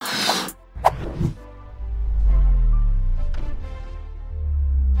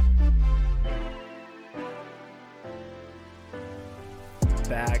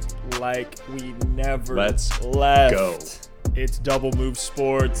like we never Let's left. go. It's Double Move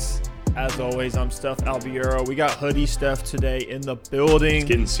Sports. As always, I'm Steph Alviero. We got Hoodie Steph today in the building. It's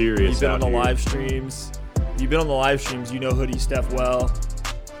getting serious. You've been out on the here. live streams. You've been on the live streams. You know Hoodie Steph well.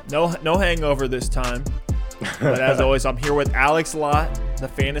 No hangover this time. But as always, I'm here with Alex Lott, the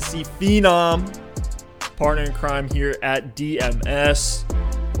fantasy phenom, partner in crime here at DMS.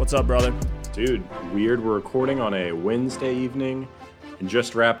 What's up, brother? Dude, weird. We're recording on a Wednesday evening and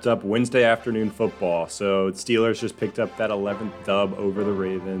just wrapped up Wednesday afternoon football. So Steelers just picked up that 11th dub over the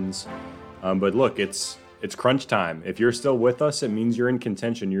Ravens. But look, it's crunch time. If you're still with us, it means you're in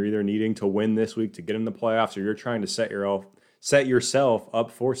contention. You're either needing to win this week to get in the playoffs, or you're trying to set yourself up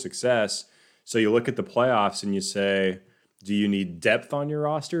for success. So you look at the playoffs and you say, do you need depth on your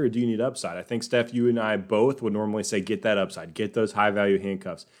roster or do you need upside? I think, Steph, you and I both would normally say get that upside, get those high-value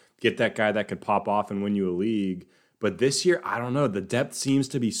handcuffs, get that guy that could pop off and win you a league. But this year, I don't know. The depth seems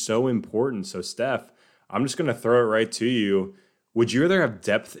to be so important. So, Steph, I'm just going to throw it right to you. Would you rather have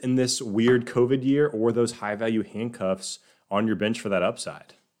depth in this weird COVID year or those high-value handcuffs on your bench for that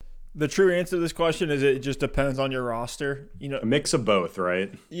upside? The true answer to this question is it just depends on your roster. A mix of both,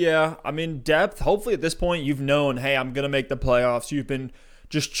 right? Yeah, I mean, depth, hopefully at this point you've known, hey, I'm going to make the playoffs. You've been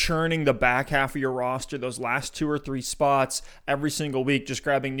just churning the back half of your roster, those last 2 or 3 spots every single week, just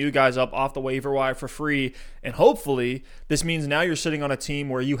grabbing new guys up off the waiver wire for free. And hopefully this means now you're sitting on a team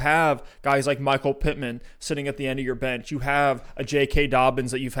where you have guys like Michael Pittman sitting at the end of your bench. You have a J.K.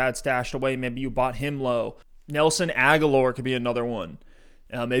 Dobbins that you've had stashed away. Maybe you bought him low. Nelson Aguilar could be another one.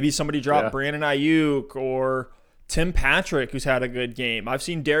 Maybe somebody dropped Brandon Ayuk or Tim Patrick, who's had a good game. I've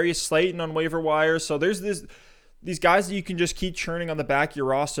seen Darius Slayton on waiver wire. So there's these guys that you can just keep churning on the back of your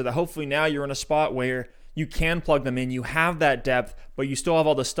roster that hopefully now you're in a spot where you can plug them in. You have that depth, but you still have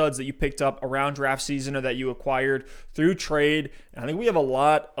all the studs that you picked up around draft season or that you acquired through trade. And I think we have a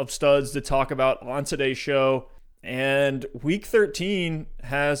lot of studs to talk about on today's show. And Week 13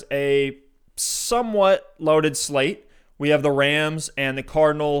 has a somewhat loaded slate. We have the Rams and the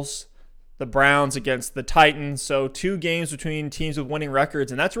Cardinals, the Browns against the Titans. So 2 games between teams with winning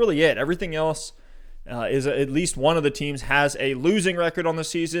records, and that's really it. Everything else is at least one of the teams has a losing record on the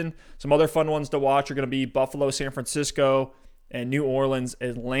season. Some other fun ones to watch are going to be Buffalo, San Francisco, and New Orleans,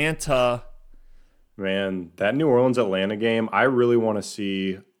 Atlanta. Man, that New Orleans-Atlanta game, I really want to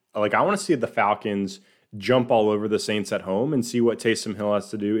see. I want to see the Falcons jump all over the Saints at home and see what Taysom Hill has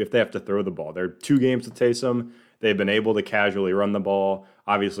to do if they have to throw the ball. There are 2 games with Taysom. They've been able to casually run the ball.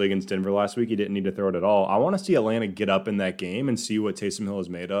 Obviously, against Denver last week, he didn't need to throw it at all. I want to see Atlanta get up in that game and see what Taysom Hill is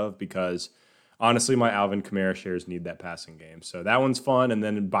made of because, honestly, my Alvin Kamara shares need that passing game. So that one's fun. And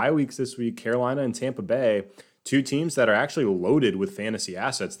then in bye weeks this week, Carolina and Tampa Bay, 2 teams that are actually loaded with fantasy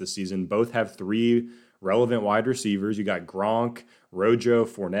assets this season. Both have 3 relevant wide receivers. You got Gronk, Rojo,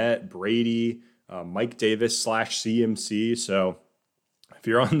 Fournette, Brady, Mike Davis / CMC. So if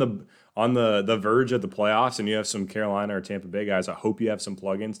you're on the verge of the playoffs and you have some Carolina or Tampa Bay guys, I hope you have some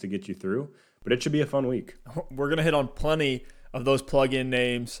plugins to get you through. But it should be a fun week. We're going to hit on plenty of those plug-in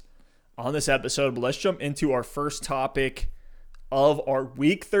names on this episode, but let's jump into our first topic of our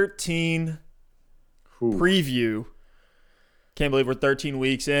Week 13 preview. Can't believe we're 13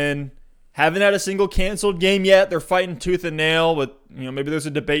 weeks in. Haven't had a single canceled game yet. They're fighting tooth and nail with, maybe there's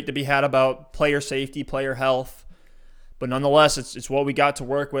a debate to be had about player safety, player health. But nonetheless, it's what we got to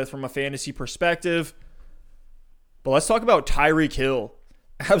work with from a fantasy perspective. But let's talk about Tyreek Hill.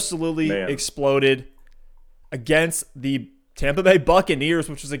 Absolutely exploded against the Tampa Bay Buccaneers,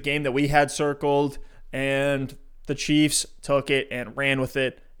 which was a game that we had circled. And the Chiefs took it and ran with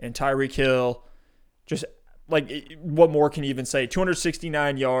it. And Tyreek Hill, just what more can you even say?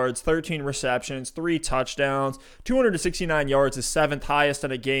 269 yards, 13 receptions, 3 touchdowns. 269 yards is 7th highest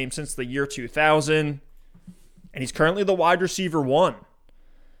in a game since the year 2000. And he's currently the wide receiver 1.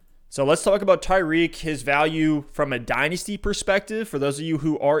 So let's talk about Tyreek, his value from a dynasty perspective. For those of you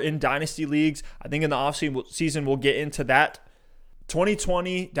who are in dynasty leagues, I think in the offseason we'll get into that.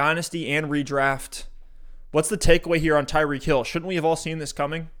 2020 dynasty and redraft. What's the takeaway here on Tyreek Hill? Shouldn't we have all seen this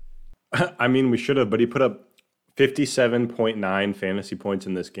coming? I mean, we should have, but he put up 57.9 fantasy points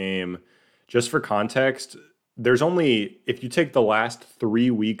in this game. Just for context, there's only, if you take the last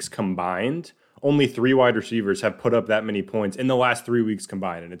 3 weeks combined, only 3 wide receivers have put up that many points in the last 3 weeks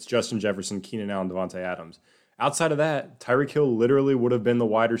combined, and it's Justin Jefferson, Keenan Allen, Devontae Adams. Outside of that, Tyreek Hill literally would have been the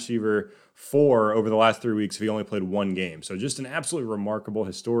wide receiver 4 over the last 3 weeks if he only played 1 game. So just an absolutely remarkable,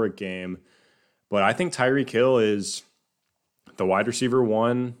 historic game. But I think Tyreek Hill is the wide receiver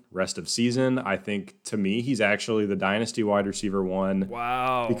 1 rest of season. I think, to me, he's actually the dynasty wide receiver 1.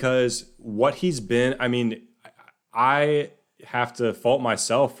 Wow. Because what he's been, I mean, have to fault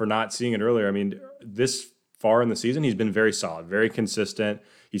myself for not seeing it earlier. I mean, this far in the season, he's been very solid, very consistent.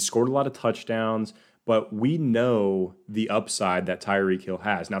 He scored a lot of touchdowns, but we know the upside that Tyreek Hill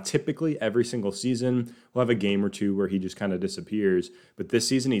has. Now, typically every single season, we'll have a game or two where he just kind of disappears. But this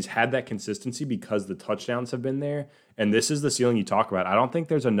season, he's had that consistency because the touchdowns have been there. And this is the ceiling you talk about. I don't think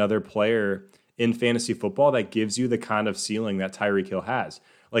there's another player in fantasy football that gives you the kind of ceiling that Tyreek Hill has.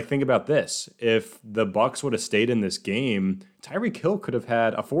 Like, think about this. If the Bucs would have stayed in this game, Tyreek Hill could have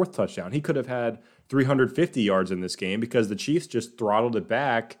had a fourth touchdown. He could have had 350 yards in this game because the Chiefs just throttled it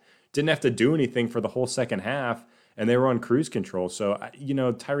back, didn't have to do anything for the whole second half, and they were on cruise control. So,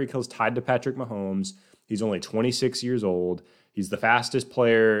 Tyreek Hill's tied to Patrick Mahomes. He's only 26 years old. He's the fastest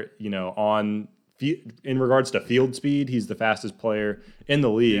player, in regards to field speed. He's the fastest player in the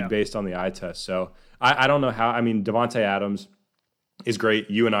league based on the eye test. So, I don't know how. I mean, Davante Adams is great.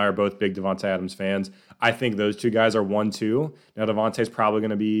 You and I are both big Davante Adams fans. I think those two guys are 1-2. Now, Davante's probably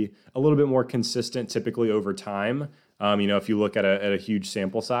going to be a little bit more consistent typically over time, if you look at a huge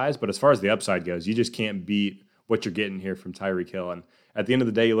sample size. But as far as the upside goes, you just can't beat what you're getting here from Tyreek Hill. And at the end of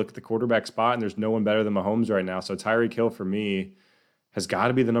the day, you look at the quarterback spot, and there's no one better than Mahomes right now. So Tyreek Hill, for me, has got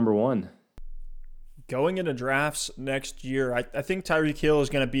to be the number one. Going into drafts next year, I think Tyreek Hill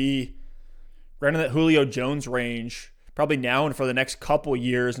is going to be right in that Julio Jones range, probably now and for the next couple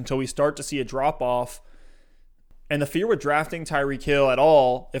years until we start to see a drop-off. And the fear with drafting Tyreek Hill at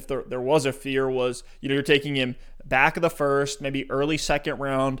all, if there was a fear, was you're taking him back of the first, maybe early second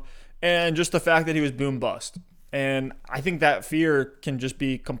round, and just the fact that he was boom bust. And I think that fear can just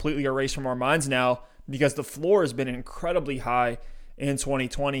be completely erased from our minds now because the floor has been incredibly high in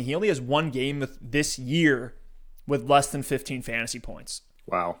 2020. He only has one game this year with less than 15 fantasy points.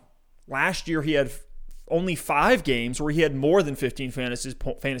 Wow. Last year he had only 5 games where he had more than 15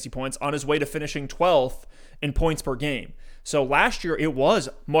 fantasy points on his way to finishing 12th in points per game. So last year it was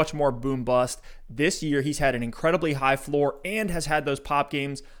much more boom bust. This year he's had an incredibly high floor and has had those pop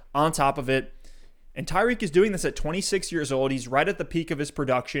games on top of it. And Tyreek is doing this at 26 years old. He's right at the peak of his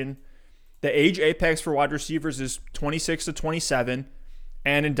production. The age apex for wide receivers is 26 to 27.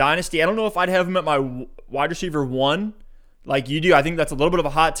 And in Dynasty, I don't know if I'd have him at my wide receiver 1 like you do. I think that's a little bit of a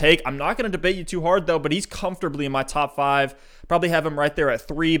hot take. I'm not going to debate you too hard, though, but he's comfortably in my top 5. Probably have him right there at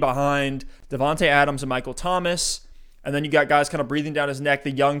 3 behind Davante Adams and Michael Thomas. And then you got guys kind of breathing down his neck,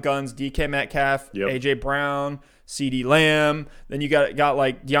 the young guns, DK Metcalf, A.J. Brown, CeeDee Lamb. Then you got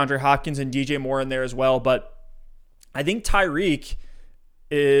like DeAndre Hopkins and DJ Moore in there as well. But I think Tyreek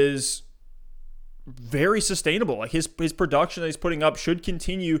is very sustainable. Like his production that he's putting up should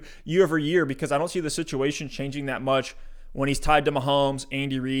continue year over year because I don't see the situation changing that much when he's tied to Mahomes,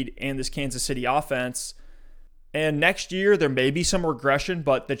 Andy Reid, and this Kansas City offense. And next year, there may be some regression,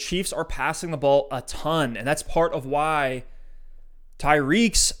 but the Chiefs are passing the ball a ton, and that's part of why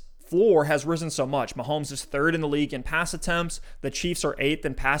Tyreek's floor has risen so much. Mahomes is 3rd in the league in pass attempts. The Chiefs are 8th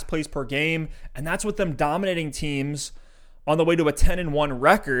in pass plays per game, and that's with them dominating teams on the way to a 10-1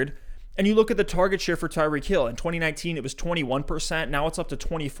 record. And you look at the target share for Tyreek Hill. In 2019, it was 21%. Now it's up to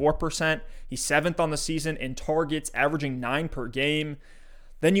 24%. He's 7th on the season in targets, averaging 9 per game.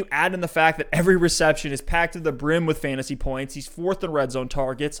 Then you add in the fact that every reception is packed to the brim with fantasy points. He's 4th in red zone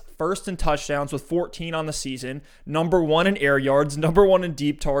targets, 1st in touchdowns with 14 on the season, number 1 in air yards, number 1 in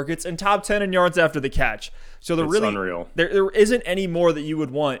deep targets, and top 10 in yards after the catch. So it's unreal. There isn't any more that you would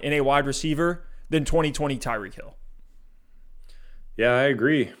want in a wide receiver than 2020 Tyreek Hill. Yeah, I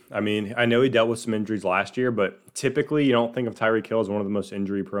agree. I mean, I know he dealt with some injuries last year, but typically you don't think of Tyreek Hill as one of the most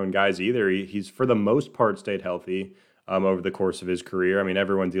injury-prone guys either. He's, for the most part, stayed healthy over the course of his career. I mean,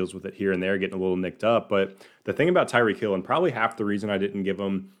 everyone deals with it here and there, getting a little nicked up. But the thing about Tyreek Hill, and probably half the reason I didn't give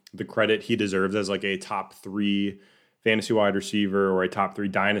him the credit he deserves as like a top 3 fantasy wide receiver or a top 3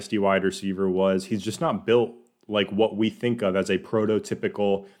 dynasty wide receiver, was he's just not built like what we think of as a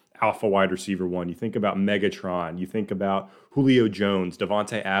prototypical alpha wide receiver 1. You think about Megatron, you think about Julio Jones,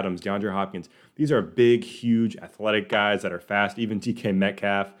 Davante Adams, DeAndre Hopkins. These are big, huge, athletic guys that are fast, even DK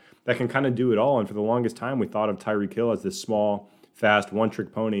Metcalf, that can kind of do it all. And for the longest time, we thought of Tyreek Hill as this small, fast,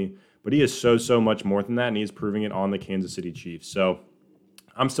 one-trick pony. But he is so much more than that, and he's proving it on the Kansas City Chiefs. So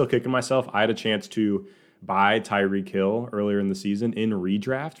I'm still kicking myself. I had a chance to buy Tyreek Hill earlier in the season in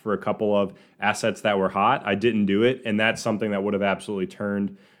redraft for a couple of assets that were hot. I didn't do it, and that's something that would have absolutely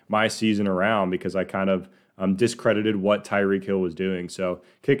turned my season around because I kind of discredited what Tyreek Hill was doing. So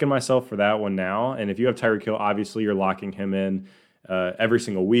kicking myself for that one now. And if you have Tyreek Hill, obviously you're locking him in every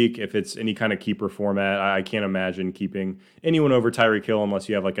single week. If it's any kind of keeper format, I can't imagine keeping anyone over Tyreek Hill unless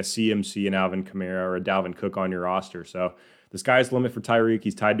you have like a CMC, and Alvin Kamara, or a Dalvin Cook on your roster. So the sky's the limit for Tyreek.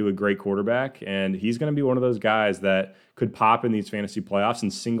 He's tied to a great quarterback, and he's going to be one of those guys that could pop in these fantasy playoffs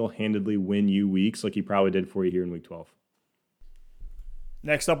and single-handedly win you weeks like he probably did for you here in Week 12.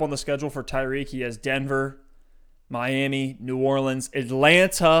 Next up on the schedule for Tyreek, he has Denver, Miami, New Orleans,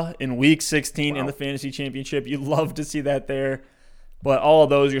 Atlanta in Week 16 in the Fantasy Championship. You'd love to see that there. But all of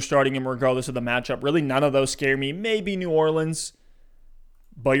those, you're starting him regardless of the matchup. Really, none of those scare me. Maybe New Orleans,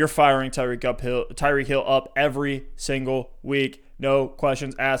 but you're firing Tyreek Hill up every single week. No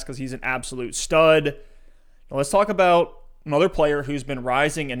questions asked because he's an absolute stud. Now let's talk about another player who's been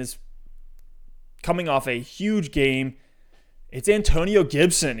rising and is coming off a huge game. It's Antonio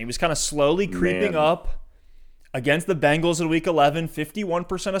Gibson. He was kind of slowly creeping up against the Bengals in Week 11,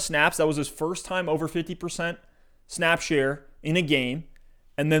 51% of snaps. That was his first time over 50% snap share in a game.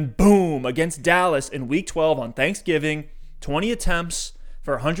 And then boom, against Dallas in Week 12 on Thanksgiving, 20 attempts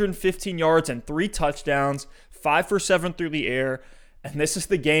for 115 yards and 3 touchdowns, 5 for 7 through the air. And this is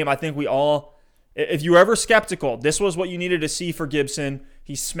the game I think we all, if you were ever skeptical, this was what you needed to see for Gibson.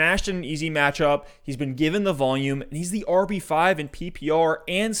 He smashed in an easy matchup. He's been given the volume, and he's the RB5 in PPR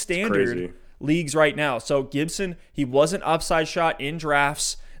and standard leagues right now. So Gibson, he was an upside shot in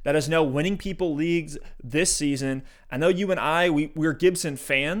drafts that is now winning people leagues this season. I know you and I, we're Gibson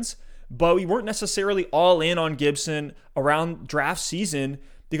fans, but we weren't necessarily all in on Gibson around draft season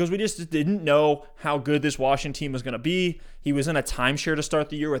because we just didn't know how good this Washington team was going to be. He was in a timeshare to start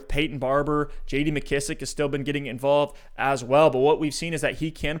the year with Peyton Barber. J.D. McKissic has still been getting involved as well. But what we've seen is that he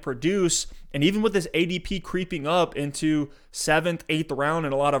can produce. And even with his ADP creeping up into 7th, 8th round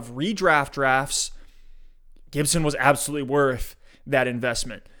in a lot of redraft drafts, Gibson was absolutely worth that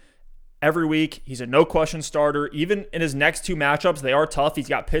investment. Every week, he's a no-question starter. Even in his next 2 matchups, they are tough. He's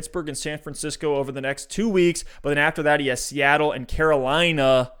got Pittsburgh and San Francisco over the next 2 weeks. But then after that, he has Seattle and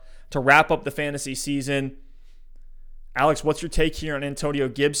Carolina to wrap up the fantasy season. Alex, what's your take here on Antonio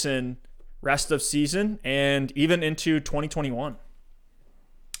Gibson rest of season and even into 2021?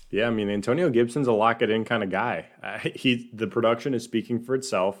 Yeah, I mean, Antonio Gibson's a lock-it-in kind of guy. The production is speaking for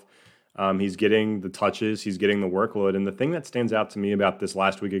itself. He's getting the touches, he's getting the workload. And the thing that stands out to me about this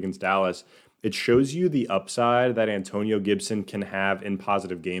last week against Dallas, it shows you the upside that Antonio Gibson can have in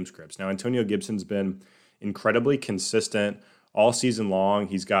positive game scripts. Now, Antonio Gibson's been incredibly consistent all season long.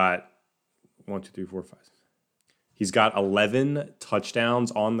 He's got 1, 2, 3, 4, 5. He's got 11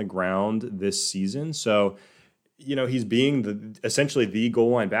 touchdowns on the ground this season. So, he's being essentially the goal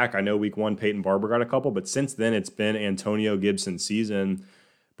line back. I know week 1, Peyton Barber got a couple, but since then it's been Antonio Gibson's season.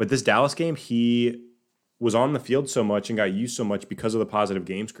 But this Dallas game, he was on the field so much and got used so much because of the positive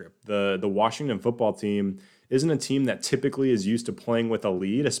game script. The Washington football team isn't a team that typically is used to playing with a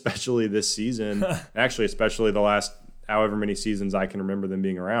lead, especially this season. Actually, especially the last however many seasons I can remember them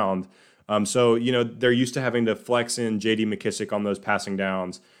being around. So, they're used to having to flex in J.D. McKissic on those passing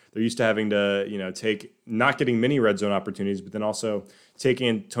downs. They're used to having to, take not getting many red zone opportunities, but then also taking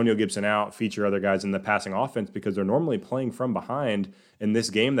Antonio Gibson out, feature other guys in the passing offense because they're normally playing from behind. In this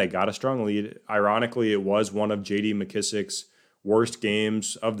game, they got a strong lead. Ironically, it was one of J.D. McKissic's worst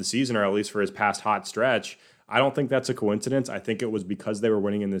games of the season, or at least for his past hot stretch. I don't think that's a coincidence. I think it was because they were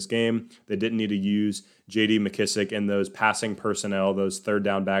winning in this game. They didn't need to use J.D. McKissic in those passing personnel, those third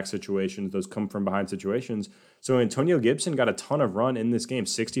down back situations, those come from behind situations. So Antonio Gibson got a ton of run in this game,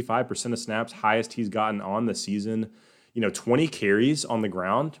 65% of snaps, highest he's gotten on the season. 20 carries on the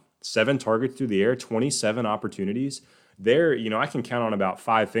ground, 7 targets through the air, 27 opportunities. There, I can count on about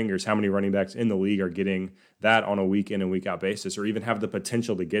 5 fingers how many running backs in the league are getting that on a week in and week out basis, or even have the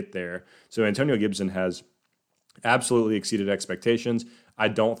potential to get there. So Antonio Gibson has absolutely exceeded expectations. I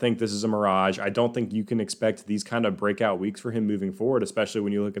don't think this is a mirage. I don't think you can expect these kind of breakout weeks for him moving forward, especially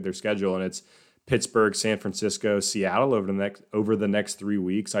when you look at their schedule and it's Pittsburgh, San Francisco, Seattle over the next 3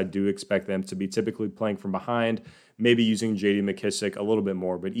 weeks. I do expect them to be typically playing from behind, maybe using J.D. McKissic a little bit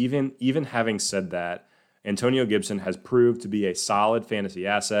more. But even having said that, Antonio Gibson has proved to be a solid fantasy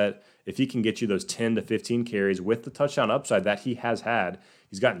asset. If he can get you those 10 to 15 carries with the touchdown upside that he has had,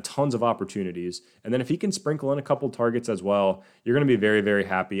 he's gotten tons of opportunities. And then if he can sprinkle in a couple targets as well, you're going to be very, very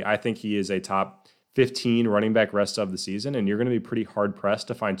happy. I think he is a top 15 running back rest of the season, and you're going to be pretty hard-pressed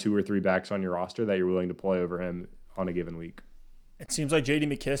to find 2 or 3 backs on your roster that you're willing to play over him on a given week. It seems like J.D.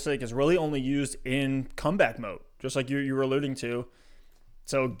 McKissic is really only used in comeback mode, just like you were alluding to.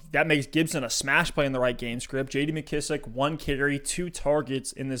 So that makes Gibson a smash play in the right game script. J.D. McKissic, 1 carry, 2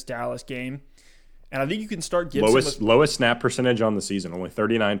 targets in this Dallas game. And I think you can start Gibson lowest snap percentage on the season, only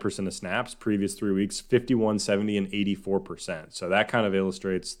 39% of snaps. Previous 3 weeks, 51, 70, and 84%. So that kind of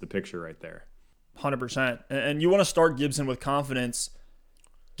illustrates the picture right there. 100%. And you want to start Gibson with confidence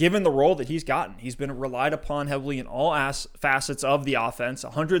given the role that he's gotten. He's been relied upon heavily in all facets of the offense.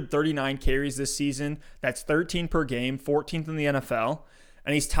 139 carries this season. That's 13 per game, 14th in the NFL.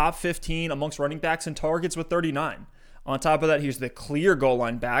 And he's top 15 amongst running backs in targets with 39. On top of that, he's the clear goal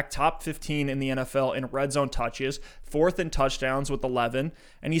line back, top 15 in the NFL in red zone touches, 4th in touchdowns with 11,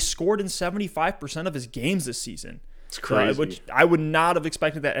 and he's scored in 75% of his games this season. It's crazy. Which I would not have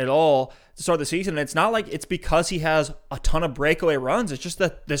expected that at all to start the season. And it's not like it's because he has a ton of breakaway runs. It's just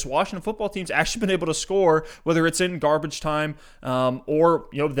that this Washington football team's actually been able to score, whether it's in garbage time or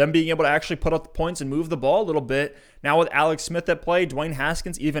them being able to actually put up the points and move the ball a little bit. Now with Alex Smith at play, Dwayne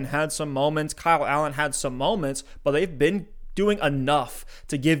Haskins even had some moments. Kyle Allen had some moments, but they've been doing enough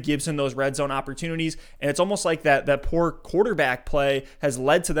to give Gibson those red zone opportunities. And it's almost like that poor quarterback play has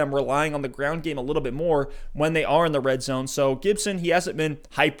led to them relying on the ground game a little bit more when they are in the red zone. So Gibson, he hasn't been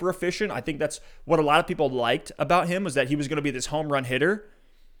hyper efficient. I think that's what a lot of people liked about him, was that he was going to be this home run hitter.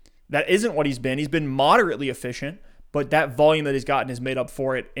 That isn't what he's been. He's been moderately efficient, but that volume that he's gotten has made up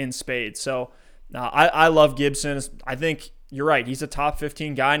for it in spades. So I love Gibson. I think you're right. He's a top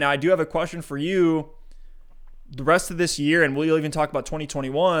 15 guy. Now, I do have a question for you. The rest of this year, and we'll even talk about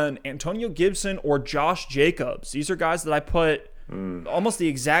 2021, Antonio Gibson or Josh Jacobs. These are guys that I put almost the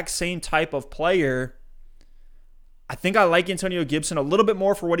exact same type of player. I think I like Antonio Gibson a little bit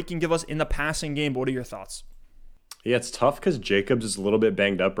more for what he can give us in the passing game. But what are your thoughts? Yeah, it's tough because Jacobs is a little bit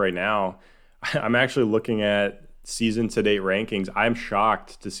banged up right now. I'm actually looking at season-to-date rankings. I'm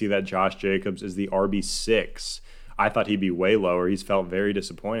shocked to see that Josh Jacobs is the RB6. I thought he'd be way lower. He's felt very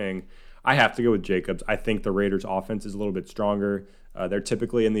disappointing. I have to go with Jacobs. I think the Raiders' offense is a little bit stronger. They're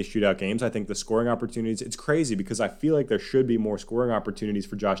typically in these shootout games. I think the scoring opportunities, it's crazy because I feel like there should be more scoring opportunities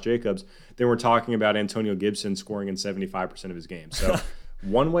for Josh Jacobs than we're talking about Antonio Gibson scoring in 75% of his games. So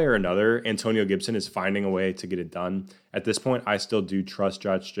one way or another, Antonio Gibson is finding a way to get it done. At this point, I still do trust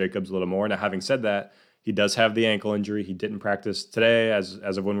Josh Jacobs a little more. Now, having said that, he does have the ankle injury. He didn't practice today as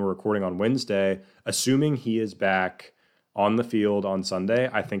of when we're recording on Wednesday. Assuming he is back on the field on Sunday,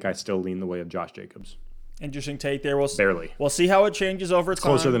 I think I still lean the way of Josh Jacobs. Interesting take there. Barely. We'll see how it changes over time.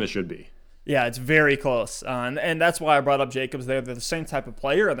 Closer than it should be. Yeah, it's very close. And that's why I brought up Jacobs there. They're the same type of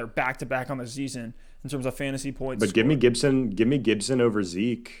player, and they're back-to-back on the season in terms of fantasy points. But scored. give me Gibson over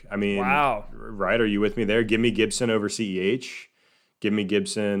Zeke. I mean, wow. Right? Are you with me there? Give me Gibson over CEH. Give me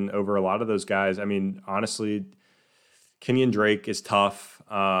Gibson over a lot of those guys. I mean, honestly, Kenyon Drake is tough.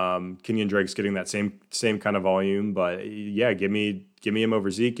 Kenyon Drake's getting that same kind of volume, but yeah, give me him over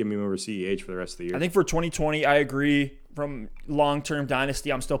Zeke, give me him over CEH for the rest of the year. I think for 2020, I agree. From long-term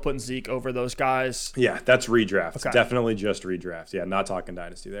dynasty, I'm still putting Zeke over those guys. Yeah, that's redraft. Okay. Definitely just redraft. Yeah, not talking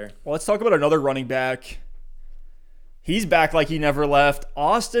dynasty there. Well, let's talk about another running back. He's back like he never left.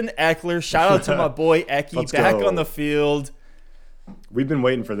 Austin Eckler. Shout out to my boy Ecky, back on the field. We've been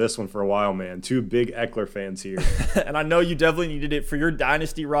waiting for this one for a while, man. Two big Eckler fans here. And I know you definitely needed it for your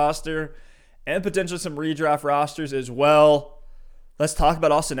dynasty roster and potentially some redraft rosters as well. Let's talk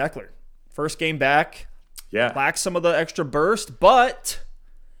about Austin Eckler. First game back. Yeah. Lacks some of the extra burst, but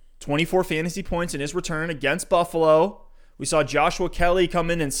 24 fantasy points in his return against Buffalo. We saw Joshua Kelly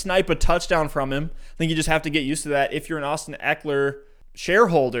come in and snipe a touchdown from him. I think you just have to get used to that if you're an Austin Eckler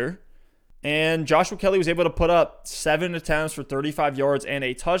shareholder. And Joshua Kelly was able to put up 7 attempts for 35 yards and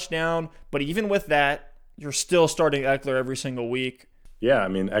a touchdown. But even with that, you're still starting Eckler every single week. Yeah, I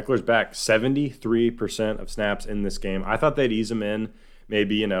mean, Eckler's back 73% of snaps in this game. I thought they'd ease him in,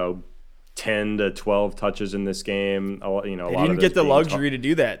 maybe, 10 to 12 touches in this game. They didn't get the luxury to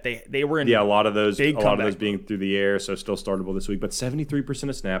do that. They were in a lot of those comeback. being through the air, so still startable this week. But 73%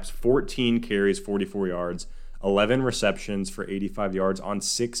 of snaps, 14 carries, 44 yards, 11 receptions for 85 yards on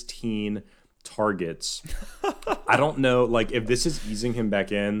 16 targets. I don't know, if this is easing him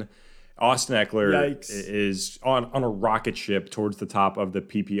back in. Austin Eckler is on a rocket ship towards the top of the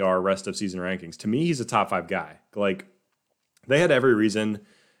PPR rest of season rankings. To me, he's a top 5 guy. They had every reason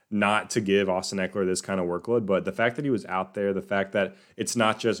not to give Austin Eckler this kind of workload, but the fact that he was out there, the fact that it's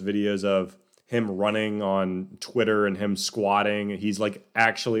not just videos of him running on Twitter and him squatting, he's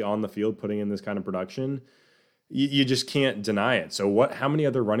actually on the field putting in this kind of production. You just can't deny it. So how many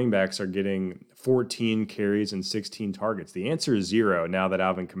other running backs are getting 14 carries and 16 targets? The answer is 0 now that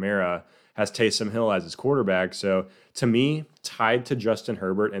Alvin Kamara has Taysom Hill as his quarterback. So to me, tied to Justin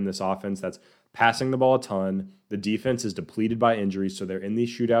Herbert in this offense that's passing the ball a ton. The defense is depleted by injuries, so they're in these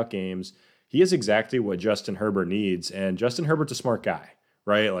shootout games. He is exactly what Justin Herbert needs, and Justin Herbert's a smart guy,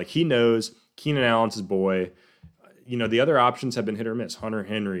 right? He knows Keenan Allen's his boy. the other options have been hit or miss. Hunter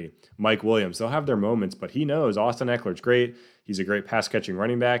Henry, Mike Williams, they'll have their moments, but he knows Austin Eckler's great. He's a great pass-catching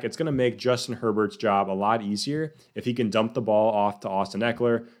running back. It's going to make Justin Herbert's job a lot easier if he can dump the ball off to Austin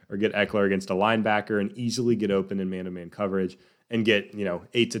Eckler or get Eckler against a linebacker and easily get open in man-to-man coverage and get,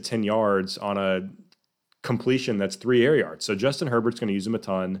 8 to 10 yards on a completion that's 3 air yards. So Justin Herbert's going to use him a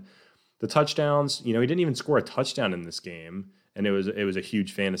ton. The touchdowns, he didn't even score a touchdown in this game, and it was a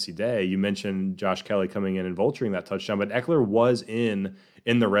huge fantasy day. You mentioned Josh Kelly coming in and vulturing that touchdown, but Eckler was in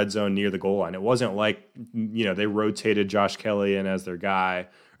the red zone near the goal line. It wasn't like, they rotated Josh Kelly in as their guy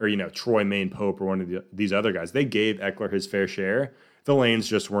or, Troy Maine Pope or one of these other guys. They gave Eckler his fair share. The lanes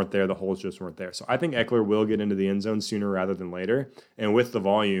just weren't there. The holes just weren't there. So I think Eckler will get into the end zone sooner rather than later. And with the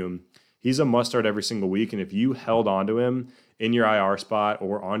volume, he's a must start every single week. And if you held on to him in your IR spot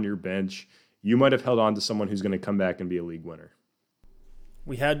or on your bench, you might have held on to someone who's going to come back and be a league winner.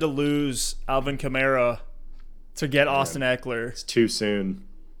 We had to lose Alvin Kamara to get Austin Eckler. It's too soon.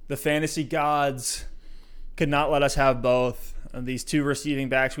 The fantasy gods could not let us have both of these two receiving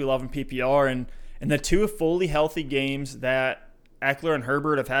backs we love in PPR. And the two fully healthy games that Eckler and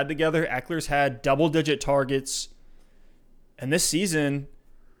Herbert have had together, Eckler's had double-digit targets. And this season,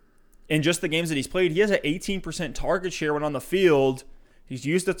 in just the games that he's played, he has an 18% target share when on the field. He's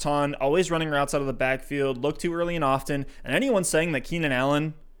used a ton, always running routes out of the backfield, look too early and often. And anyone saying that Keenan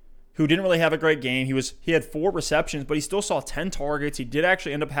Allen, who didn't really have a great game, he had 4 receptions, but he still saw 10 targets. He did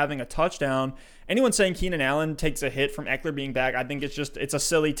actually end up having a touchdown. Anyone saying Keenan Allen takes a hit from Eckler being back, I think it's a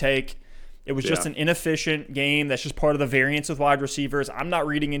silly take. It was just an inefficient game. That's just part of the variance with wide receivers. I'm not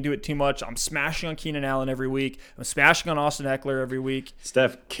reading into it too much. I'm smashing on Keenan Allen every week. I'm smashing on Austin Eckler every week.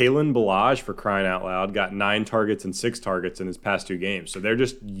 Steph, Kalen Ballage, for crying out loud, got 9 targets and 6 targets in his past 2 games. So they're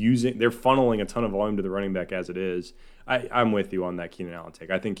funneling a ton of volume to the running back as it is. I'm with you on that Keenan Allen take.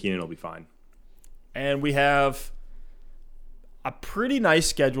 I think Keenan will be fine. And we have a pretty nice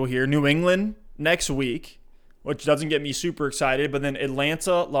schedule here. New England next week, which doesn't get me super excited, but then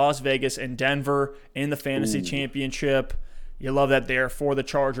Atlanta, Las Vegas, and Denver in the fantasy championship. You love that there for the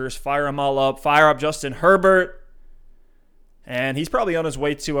Chargers. Fire them all up. Fire up Justin Herbert. And he's probably on his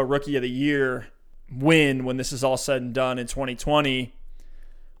way to a Rookie of the Year win when this is all said and done in 2020.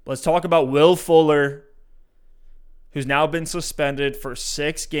 Let's talk about Will Fuller, who's now been suspended for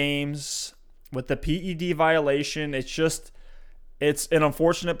 6 games with the PED violation. It's an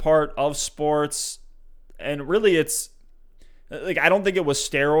unfortunate part of sports. And really, it's like, I don't think it was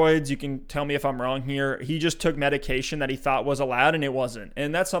steroids. You can tell me if I'm wrong here. He just took medication that he thought was allowed, and it wasn't.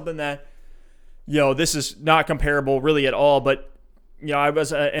 And that's something that, this is not comparable really at all. But, I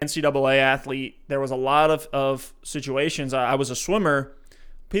was an NCAA athlete. There was a lot of situations. I was a swimmer.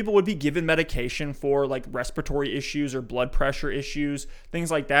 People would be given medication for like respiratory issues or blood pressure issues,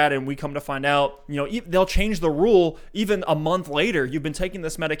 things like that. And we come to find out, they'll change the rule even a month later. You've been taking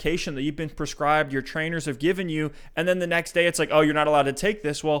this medication that you've been prescribed, your trainers have given you. And then the next day it's like, oh, you're not allowed to take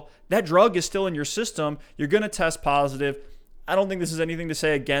this. Well, that drug is still in your system. You're going to test positive. I don't think this is anything to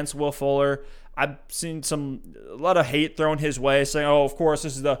say against Will Fuller. I've seen a lot of hate thrown his way saying, oh, of course,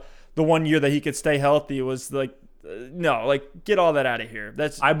 this is the 1 year that he could stay healthy. It was like, no, get all that out of here.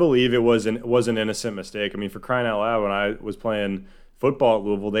 I believe it was an innocent mistake. I mean, for crying out loud, when I was playing football at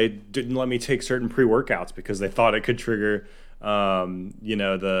Louisville, they didn't let me take certain pre-workouts because they thought it could trigger,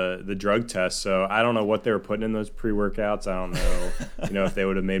 the drug test. So I don't know what they were putting in those pre-workouts. I don't know, if they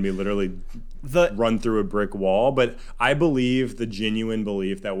would have made me literally run through a brick wall. But I believe the genuine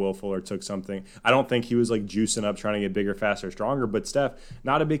belief that Will Fuller took something. I don't think he was like juicing up, trying to get bigger, faster, stronger. But Steph,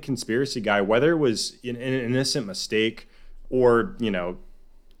 not a big conspiracy guy. Whether it was an innocent mistake or,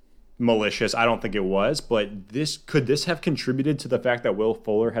 malicious, I don't think it was. But could this have contributed to the fact that Will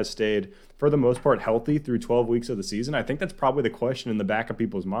Fuller has stayed, for the most part, healthy through 12 weeks of the season? I think that's probably the question in the back of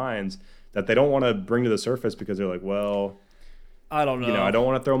people's minds that they don't want to bring to the surface because they're like, well, I don't know. I don't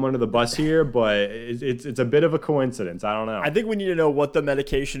want to throw him under the bus here, but it's a bit of a coincidence. I don't know. I think we need to know what the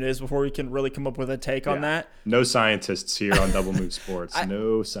medication is before we can really come up with a take on that. No scientists here on Double Move Sports.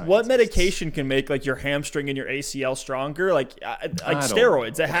 No scientists. What medication can make your hamstring and your ACL stronger? Like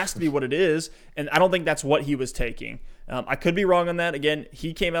steroids. That has to be what it is. And I don't think that's what he was taking. I could be wrong on that. Again,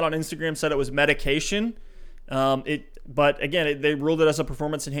 he came out on Instagram, said it was medication. But again, they ruled it as a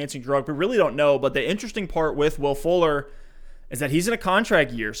performance-enhancing drug. We really don't know. But the interesting part with Will Fuller is that he's in a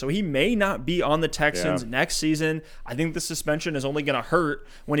contract year, so he may not be on the Texans next season. I think the suspension is only going to hurt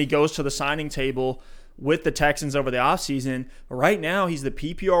when he goes to the signing table with the Texans over the offseason. But right now, he's the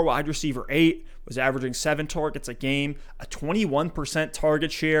PPR wide receiver 8, was averaging 7 targets a game, a 21%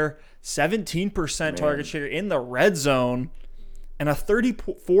 target share, 17% target share in the red zone. and a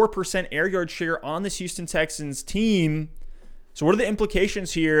 34% air yard share on this Houston Texans team. So what are the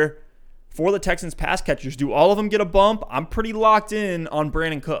implications here for the Texans pass catchers? Do all of them get a bump? I'm pretty locked in on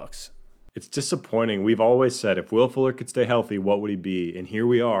Brandon Cooks. It's disappointing. We've always said if Will Fuller could stay healthy, what would he be? And here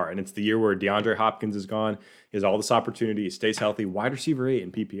we are. And it's the year where DeAndre Hopkins is gone. He has all this opportunity. He stays healthy. Wide receiver 8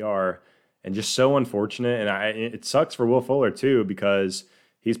 in PPR. And just so unfortunate. And it sucks for Will Fuller, too, because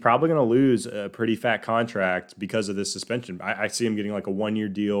he's probably going to lose a pretty fat contract because of this suspension. I see him getting like a 1-year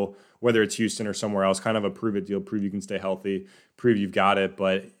deal, whether it's Houston or somewhere else, kind of a prove-it deal, prove you can stay healthy, prove you've got it.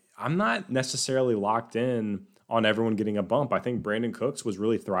 But I'm not necessarily locked in on everyone getting a bump. I think Brandon Cooks was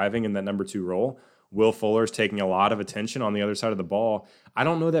really thriving in that number 2 role. Will Fuller's taking a lot of attention on the other side of the ball. I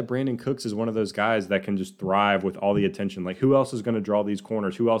don't know that Brandon Cooks is one of those guys that can just thrive with all the attention. Like, who else is going to draw these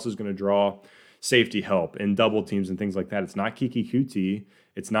corners? Who else is going to draw safety help and double teams and things like that? It's not Kiki Kuti.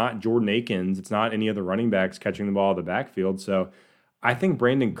 It's not Jordan Akins. It's not any of the running backs catching the ball out of the backfield. So I think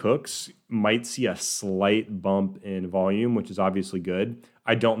Brandon Cooks might see a slight bump in volume, which is obviously good.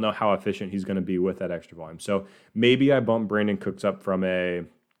 I don't know how efficient he's going to be with that extra volume. So maybe I bump Brandon Cooks up from a,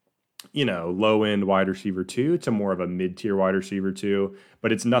 low-end wide receiver 2 to more of a mid-tier wide receiver 2,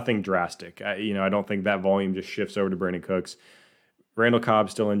 but it's nothing drastic. I don't think that volume just shifts over to Brandon Cooks. Randall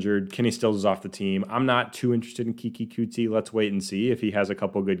Cobb's still injured. Kenny Stills is off the team. I'm not too interested in Kiki Kuti. Let's wait and see. If he has a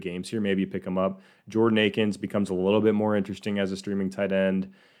couple good games here, maybe pick him up. Jordan Akins becomes a little bit more interesting as a streaming tight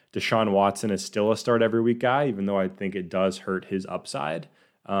end. Deshaun Watson is still a start every week guy, even though I think it does hurt his upside.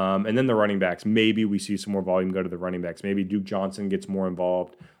 And then the running backs. Maybe we see some more volume go to the running backs. Maybe Duke Johnson gets more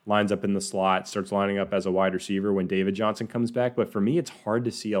involved, lines up in the slot, starts lining up as a wide receiver when David Johnson comes back. But for me, it's hard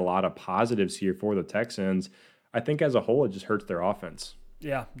to see a lot of positives here for the Texans. I think as a whole, it just hurts their offense.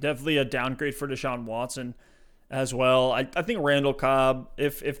 Yeah, definitely a downgrade for Deshaun Watson as well. I think Randall Cobb,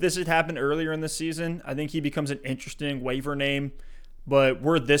 if this had happened earlier in the season, I think he becomes an interesting waiver name. But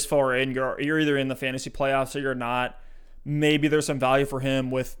we're this far in. You're either in the fantasy playoffs or you're not. Maybe there's some value for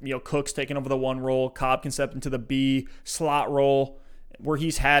him with Cooks taking over the 1 role. Cobb can step into the B slot role where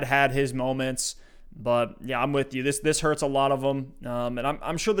he's had his moments. But yeah, I'm with you. This hurts a lot of them, and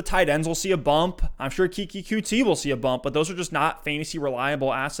I'm sure the tight ends will see a bump. I'm sure Kiki QT will see a bump, but those are just not fantasy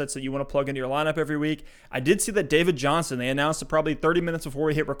reliable assets that you want to plug into your lineup every week. I did see that David Johnson, they announced it probably 30 minutes before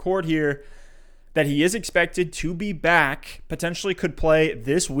we hit record here, that he is expected to be back, potentially could play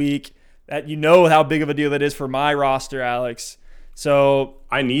this week. That how big of a deal that is for my roster, Alex. So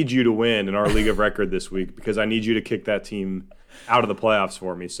I need you to win in our league of record this week because I need you to kick that team out of the playoffs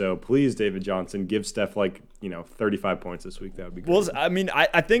for me. So please, David Johnson, give Steph 35 points this week. That would be good. Well, I mean,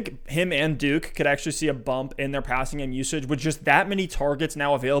 I think him and Duke could actually see a bump in their passing game usage with just that many targets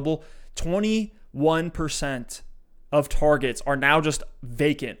now available. 21% of targets are now just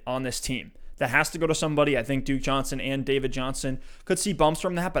vacant on this team. That has to go to somebody. I think Duke Johnson and David Johnson could see bumps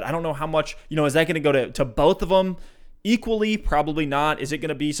from that, but I don't know how much, is that going to go to both of them equally? Probably not. Is it going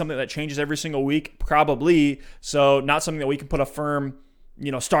to be something that changes every single week? Probably. So not something that we can put a firm,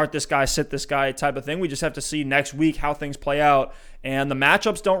 start this guy, sit this guy type of thing. We just have to see next week how things play out. And the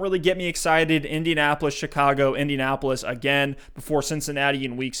matchups don't really get me excited. Indianapolis, Chicago, Indianapolis again before Cincinnati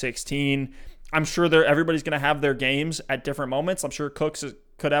in week 16. I'm sure everybody's going to have their games at different moments. I'm sure Cooks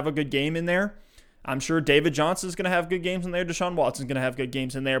could have a good game in there. I'm sure David Johnson's going to have good games in there. Deshaun Watson's going to have good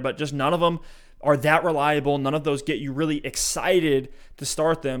games in there, but just none of them are that reliable. None of those get you really excited to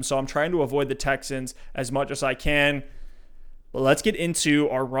start them. So I'm trying to avoid the Texans as much as I can. But let's get into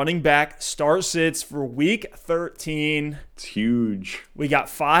our running back start sits for week 13. It's huge. We got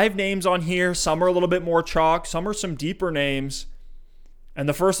 5 names on here. Some are a little bit more chalk. Some are some deeper names. And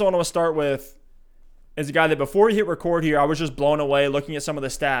the first one I'm going to start with is a guy that before we hit record here, I was just blown away looking at some of the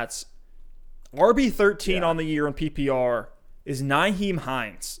stats. RB13 on the year in PPR is Nyheim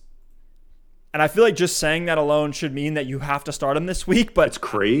Hines. And I feel like just saying that alone should mean that you have to start him this week. But it's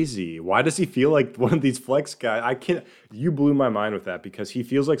crazy. Why does he feel like one of these flex guys? You blew my mind with that because he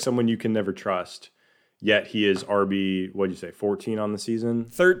feels like someone you can never trust. Yet he is RB, what'd you say, 14 on the season?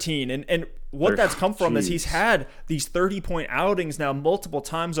 13. And what that's come from is he's had these 30-point outings now multiple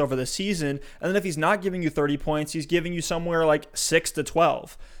times over the season. And then if he's not giving you 30 points, he's giving you somewhere like 6 to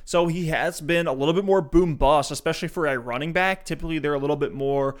 12. So he has been a little bit more boom bust, especially for a running back. Typically, they're a little bit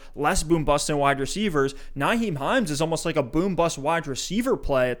less boom bust than wide receivers. Nyheim Hines is almost like a boom bust wide receiver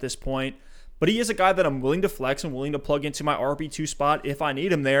play at this point. But he is a guy that I'm willing to flex and willing to plug into my RB2 spot if I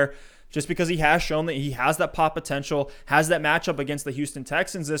need him there. Just because he has shown that he has that pop potential, has that matchup against the Houston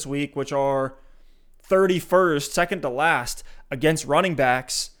Texans this week, which are 31st, second to last against running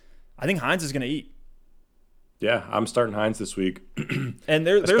backs. I think Hines is going to eat. Yeah, I'm starting Hines this week. And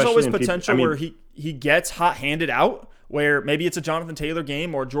there's always potential where he gets hot-handed out where maybe it's a Jonathan Taylor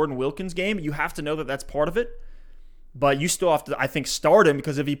game or a Jordan Wilkins game. You have to know that that's part of it. But you still have to, I think, start him,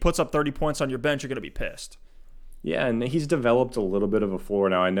 because if he puts up 30 points on your bench, you're going to be pissed. Yeah, and he's developed a little bit of a floor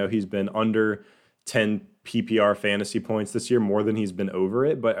now. I know he's been under 10 PPR fantasy points this year, more than he's been over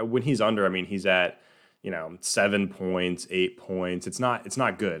it. But when he's under, I mean, he's at 7 points, 8 points. It's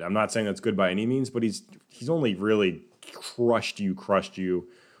not good. I'm not saying that's good by any means, but he's only really crushed you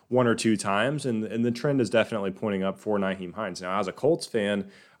one or two times, and the trend is definitely pointing up for Nyheim Hines. Now, as a Colts fan,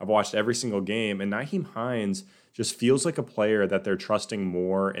 I've watched every single game, and Nyheim Hines just feels like a player that they're trusting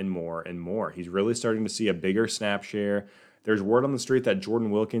more and more and more. He's really starting to see a bigger snap share. There's word on the street that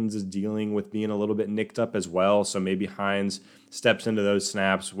Jordan Wilkins is dealing with being a little bit nicked up as well, so maybe Hines steps into those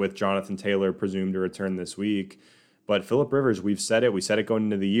snaps with Jonathan Taylor presumed to return this week. But Phillip Rivers, we said it going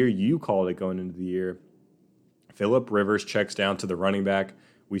into the year. You called it going into the year. Phillip Rivers checks down to the running back.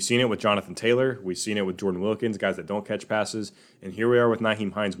 We've seen it with Jonathan Taylor. We've seen it with Jordan Wilkins, guys that don't catch passes. And here we are with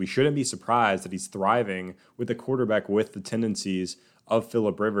Nyheim Hines. We shouldn't be surprised that he's thriving with a quarterback with the tendencies of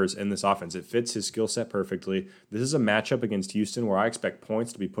Phillip Rivers in this offense. It fits his skill set perfectly. This is a matchup against Houston where I expect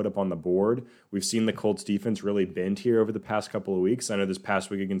points to be put up on the board. We've seen the Colts defense really bend here over the past couple of weeks. I know this past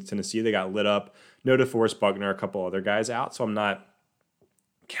week against Tennessee, they got lit up. No DeForest Buckner, a couple other guys out. So I'm not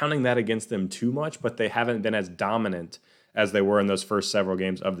counting that against them too much, but they haven't been as dominant as they were in those first several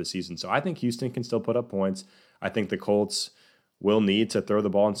games of the season. So I think Houston can still put up points. I think the Colts will need to throw the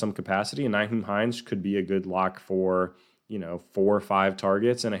ball in some capacity, and Nyheim Hines could be a good lock for 4 or 5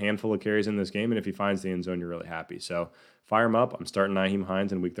 targets and a handful of carries in this game, and if he finds the end zone, you're really happy. So fire him up. I'm starting Nyheim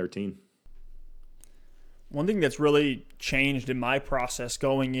Hines in Week 13. One thing that's really changed in my process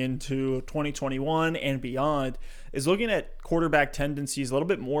going into 2021 and beyond is looking at quarterback tendencies a little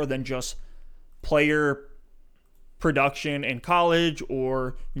bit more than just player production in college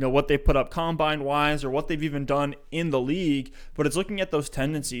or what they put up combine wise or what they've even done in the league, but it's looking at those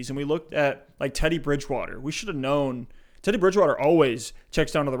tendencies. And we looked at like Teddy Bridgewater. We should have known Teddy Bridgewater always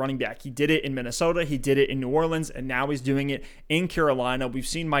checks down to the running back. He did it in Minnesota, he did it in New Orleans, and now he's doing it in Carolina. We've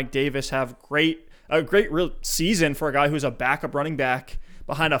seen Mike Davis have a great real season for a guy who's a backup running back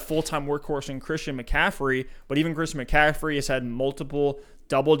behind a full-time workhorse in Christian McCaffrey, but even Christian McCaffrey has had multiple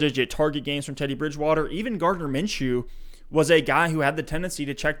double-digit target games from Teddy Bridgewater. Even Gardner Minshew was a guy who had the tendency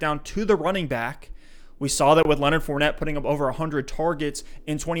to check down to the running back. We saw that with Leonard Fournette putting up over 100 targets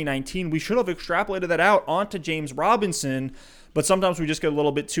in 2019. We should have extrapolated that out onto James Robinson, but sometimes we just get a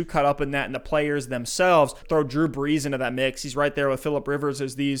little bit too caught up in that and the players themselves. Throw Drew Brees into that mix. He's right there with Phillip Rivers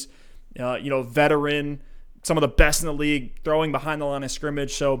as these, veteran, some of the best in the league, throwing behind the line of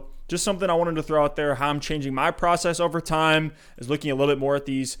scrimmage. So just something I wanted to throw out there. How I'm changing my process over time is looking a little bit more at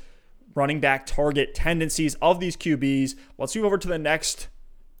these running back target tendencies of these QBs. Let's move over to the next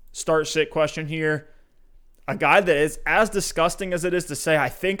start-sit question here. A guy that is as disgusting as it is to say, I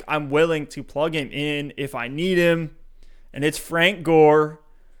think I'm willing to plug him in if I need him, and it's Frank Gore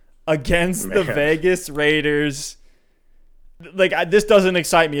against the Vegas Raiders. This doesn't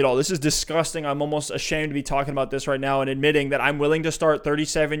excite me at all. This is disgusting. I'm almost ashamed to be talking about this right now and admitting that I'm willing to start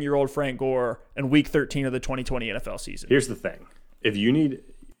 37-year-old Frank Gore in Week 13 of the 2020 NFL season. Here's the thing.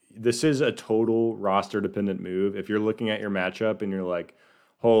 This is a total roster-dependent move. If you're looking at your matchup and you're like,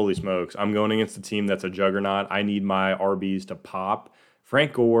 holy smokes, I'm going against a team that's a juggernaut, I need my RBs to pop,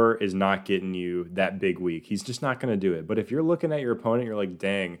 Frank Gore is not getting you that big week. He's just not going to do it. But if you're looking at your opponent, you're like,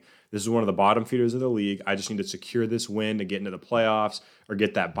 dang, this is one of the bottom feeders of the league. I just need to secure this win to get into the playoffs or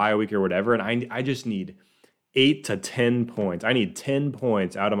get that bye week or whatever. And I just need 8 to 10 points. I need 10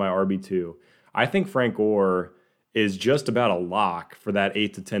 points out of my RB2. I think Frank Gore is just about a lock for that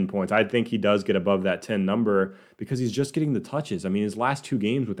 8 to 10 points. I think he does get above that 10 number because he's just getting the touches. I mean, his last 2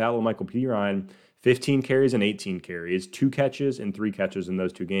 games without Michael Pirine, 15 carries and 18 carries, 2 catches and 3 catches in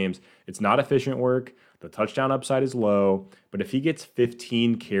those 2 games. It's not efficient work. The touchdown upside is low, but if he gets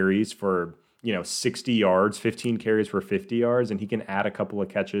 15 carries for, 60 yards, 15 carries for 50 yards, and he can add a couple of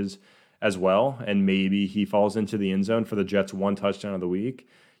catches as well, and maybe he falls into the end zone for the Jets' 1 touchdown of the week,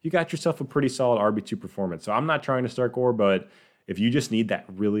 you got yourself a pretty solid RB2 performance. So I'm not trying to start Gore, but if you just need that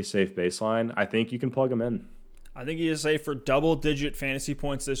really safe baseline, I think you can plug him in. I think he is safe for double-digit fantasy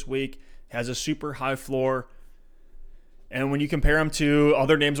points this week. Has a super high floor. And when you compare him to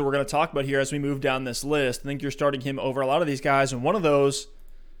other names that we're going to talk about here as we move down this list, I think you're starting him over a lot of these guys. And one of those,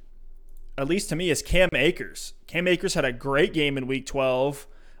 at least to me, is Cam Akers. Cam Akers had a great game in Week 12,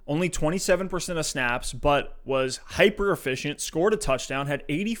 only 27% of snaps, but was hyper efficient, scored a touchdown, had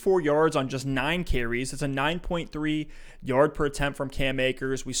 84 yards on just 9 carries. It's a 9.3 yard per attempt from Cam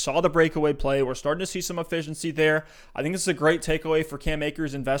Akers. We saw the breakaway play. We're starting to see some efficiency there. I think this is a great takeaway for Cam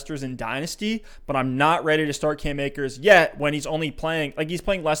Akers investors in Dynasty, but I'm not ready to start Cam Akers yet when he's only playing, like he's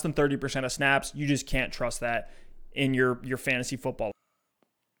playing less than 30% of snaps. You just can't trust that in your fantasy football.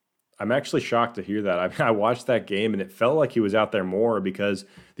 I'm actually shocked to hear that. I mean, I watched that game and it felt like he was out there more because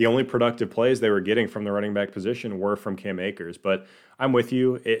the only productive plays they were getting from the running back position were from Cam Akers. But I'm with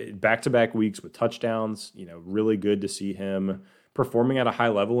you. Back-to-back weeks with touchdowns, really good to see him performing at a high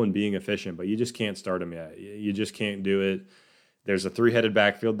level and being efficient. But you just can't start him yet. You just can't do it. There's a three-headed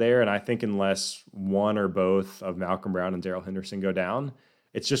backfield there, and I think unless one or both of Malcolm Brown and Darrell Henderson go down,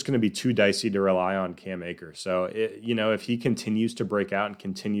 it's just going to be too dicey to rely on Cam Akers. So, if he continues to break out and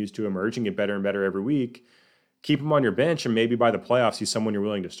continues to emerge and get better and better every week, keep him on your bench, and maybe by the playoffs, he's someone you're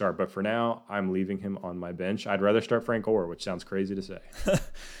willing to start. But for now, I'm leaving him on my bench. I'd rather start Frank Gore, which sounds crazy to say.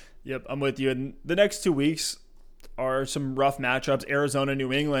 Yep, I'm with you. And the next 2 weeks are some rough matchups, Arizona,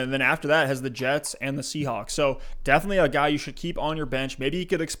 New England, and then after that has the Jets and the Seahawks. So definitely a guy you should keep on your bench. Maybe he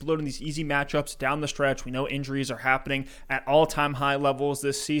could explode in these easy matchups down the stretch. We know injuries are happening at all-time high levels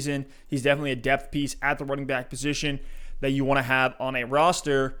this season. He's definitely a depth piece at the running back position that you want to have on a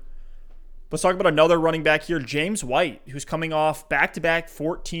roster. Let's talk about another running back here, James White, who's coming off back-to-back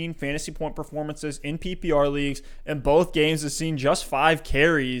 14 fantasy point performances in PPR leagues. In both games has seen just 5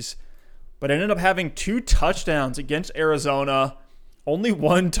 carries, but ended up having 2 touchdowns against Arizona, only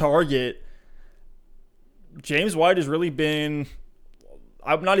 1 target. James White has really been,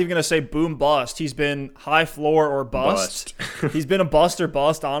 I'm not even going to say boom bust. He's been high floor or bust. He's been a bust or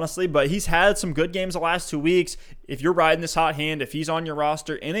bust, honestly, but he's had some good games the last 2 weeks. If you're riding this hot hand, if he's on your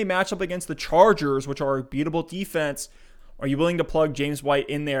roster in a matchup against the Chargers, which are a beatable defense, are you willing to plug James White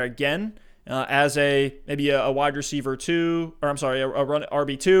in there again? As maybe a wide receiver a run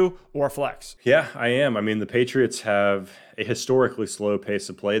RB2 or a flex? Yeah, I am. I mean, the Patriots have a historically slow pace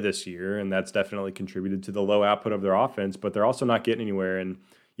of play this year, and that's definitely contributed to the low output of their offense, but they're also not getting anywhere. And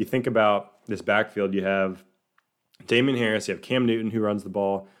you think about this backfield, you have Damien Harris, you have Cam Newton who runs the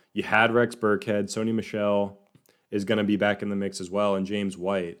ball, you had Rex Burkhead, Sony Michel is going to be back in the mix as well, and James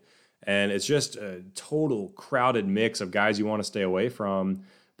White. And it's just a total crowded mix of guys you want to stay away from.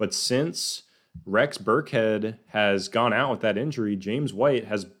 But since Rex Burkhead has gone out with that injury, James White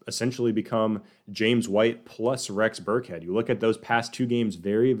has essentially become James White plus Rex Burkhead. You look at those past 2 games,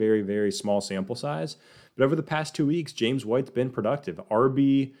 very, very, very small sample size. But over the past 2 weeks, James White's been productive.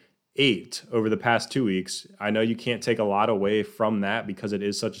 RB8 over the past 2 weeks. I know you can't take a lot away from that because it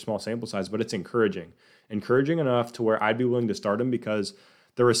is such a small sample size, but it's encouraging. Encouraging enough to where I'd be willing to start him because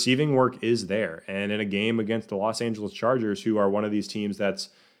the receiving work is there. And in a game against the Los Angeles Chargers, who are one of these teams that's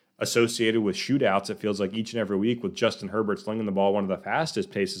associated with shootouts, it feels like each and every week with Justin Herbert slinging the ball, one of the fastest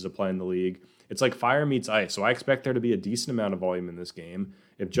paces of play in the league. It's like fire meets ice. So I expect there to be a decent amount of volume in this game.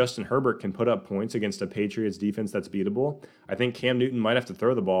 If Justin Herbert can put up points against a Patriots defense that's beatable, I think Cam Newton might have to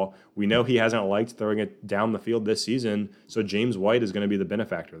throw the ball. We know he hasn't liked throwing it down the field this season, so James White is going to be the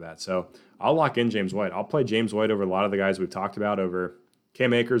benefactor of that. So I'll lock in James White. I'll play James White over a lot of the guys we've talked about, over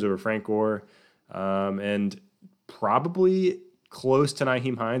Cam Akers, over Frank Gore, and probably close to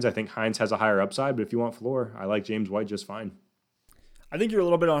Nyheim Hines. I think Hines has a higher upside, but if you want floor, I like James White just fine. I think you're a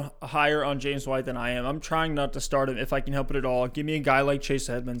little bit higher on James White than I am. I'm trying not to start him if I can help it at all. Give me a guy like Chase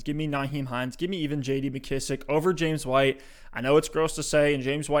Edmonds. Give me Nyheim Hines. Give me even J.D. McKissic over James White. I know it's gross to say, and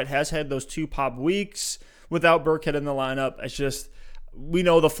James White has had those 2 pop weeks without Burkhead in the lineup. It's just, we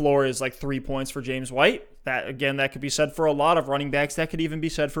know the floor is like 3 points for James White. That could be said for a lot of running backs. That could even be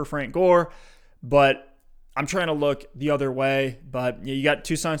said for Frank Gore. But I'm trying to look the other way, but you got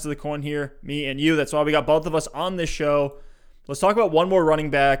 2 sides to the coin here, me and you. That's why we got both of us on this show. Let's talk about one more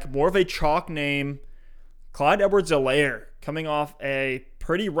running back, more of a chalk name, Clyde Edwards-Helaire, coming off a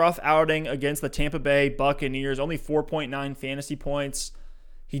pretty rough outing against the Tampa Bay Buccaneers, only 4.9 fantasy points.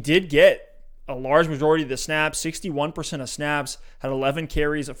 He did get a large majority of the snaps, 61% of snaps, had 11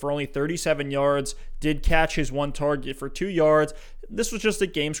 carries for only 37 yards, did catch his 1 target for 2 yards. This was just a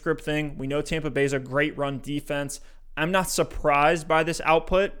game script thing. We know Tampa Bay is a great run defense. I'm not surprised by this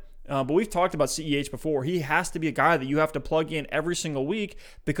output, but we've talked about CEH before. He has to be a guy that you have to plug in every single week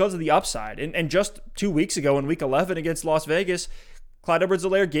because of the upside. And just 2 weeks ago in Week 11 against Las Vegas, Clyde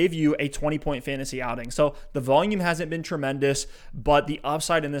Edwards-Helaire gave you a 20-point fantasy outing. So the volume hasn't been tremendous, but the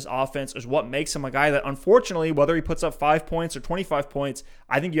upside in this offense is what makes him a guy that, unfortunately, whether he puts up 5 points or 25 points,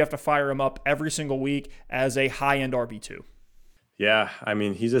 I think you have to fire him up every single week as a high-end RB2. Yeah, I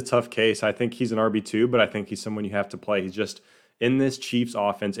mean, he's a tough case. I think he's an RB2, but I think he's someone you have to play. He's just in this Chiefs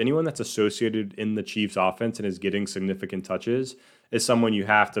offense, anyone that's associated in the Chiefs offense and is getting significant touches is someone you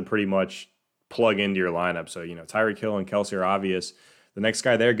have to pretty much plug into your lineup. So, Tyreek Hill and Kelsey are obvious. The next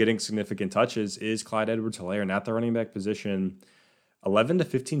guy there getting significant touches is Clyde Edwards-Helaire, and at the running back position, 11 to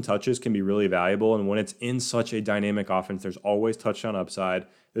 15 touches can be really valuable. And when it's in such a dynamic offense, there's always touchdown upside.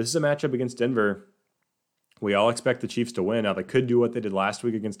 This is a matchup against Denver. We all expect the Chiefs to win. Now, they could do what they did last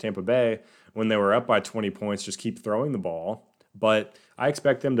week against Tampa Bay when they were up by 20 points, just keep throwing the ball. But I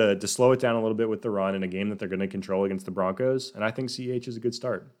expect them to slow it down a little bit with the run in a game that they're going to control against the Broncos. And I think CEH is a good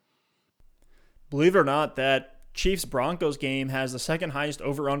start. Believe it or not, that Chiefs-Broncos game has the second highest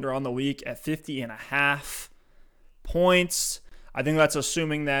over-under on the week at 50.5 points. I think that's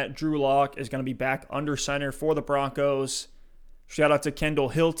assuming that Drew Lock is going to be back under center for the Broncos. Shout out to Kendall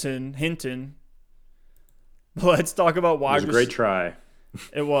Hinton. Let's talk about wide receivers. It was a great try.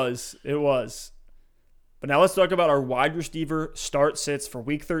 It was. But now let's talk about our wide receiver start sits for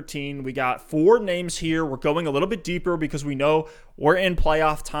Week 13. We got 4 names here. We're going a little bit deeper because we know we're in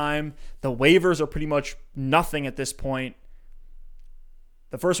playoff time. The waivers are pretty much nothing at this point.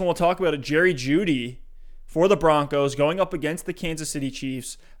 The first one we'll talk about is Jerry Jeudy for the Broncos going up against the Kansas City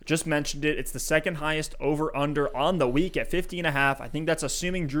Chiefs. I just mentioned it. It's the second highest over-under on the week at 50.5. I think that's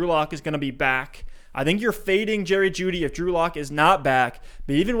assuming Drew Lock is going to be back. I think you're fading Jerry Jeudy if Drew Lock is not back.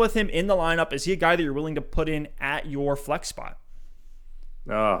 But even with him in the lineup, is he a guy that you're willing to put in at your flex spot?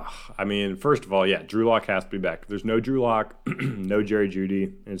 First of all, yeah, Drew Lock has to be back. If there's no Drew Lock, no Jerry Jeudy,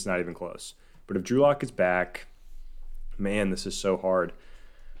 and it's not even close. But if Drew Lock is back, man, this is so hard.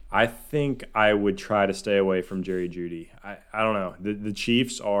 I think I would try to stay away from Jerry Jeudy. I don't know. The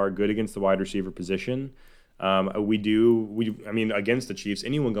Chiefs are good against the wide receiver position. Against the Chiefs,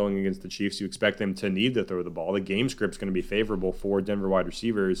 anyone going against the Chiefs, you expect them to need to throw the ball. The game script's going to be favorable for Denver wide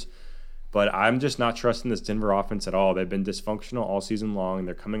receivers, but I'm just not trusting this Denver offense at all. They've been dysfunctional all season long.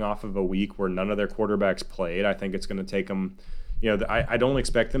 They're coming off of a week where none of their quarterbacks played. I think it's going to take them, I don't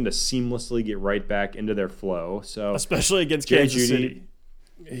expect them to seamlessly get right back into their flow. So especially against Kansas City.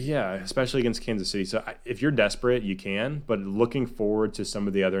 Yeah, especially against Kansas City. So if you're desperate, you can. But looking forward to some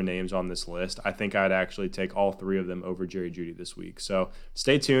of the other names on this list, I think I'd actually take all 3 of them over Jerry Jeudy this week. So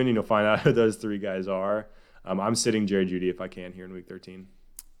stay tuned. You'll find out who those 3 guys are. I'm sitting Jerry Jeudy if I can here in Week 13.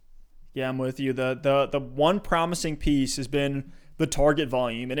 Yeah, I'm with you. The one promising piece has been the target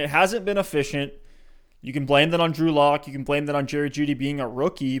volume, and it hasn't been efficient. You can blame that on Drew Lock. You can blame that on Jerry Jeudy being a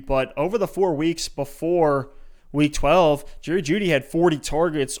rookie. But over the 4 weeks before Week 12, Jerry Jeudy had 40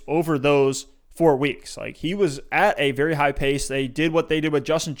 targets over those 4 weeks. Like, he was at a very high pace. They did what they did with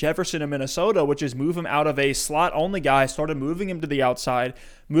Justin Jefferson in Minnesota, which is move him out of a slot-only guy, started moving him to the outside,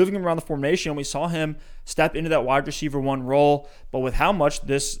 moving him around the formation. We saw him step into that wide receiver 1 role. But with how much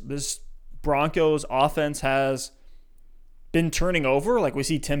this Broncos offense has been turning over, like we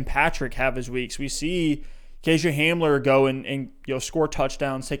see Tim Patrick have his weeks. We see KJ Hamler go and score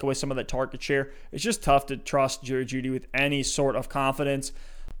touchdowns, take away some of that target share. It's just tough to trust Jerry Jeudy with any sort of confidence.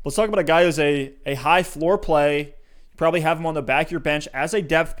 Let's talk about a guy who's a high floor play. You probably have him on the back of your bench as a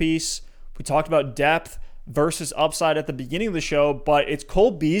depth piece. We talked about depth versus upside at the beginning of the show, but it's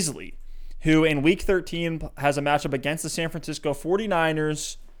Cole Beasley, who in Week 13 has a matchup against the San Francisco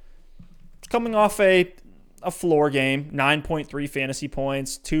 49ers. It's coming off a floor game, 9.3 fantasy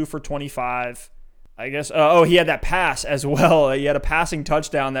points, 2 for 25. I guess, he had that pass as well. He had a passing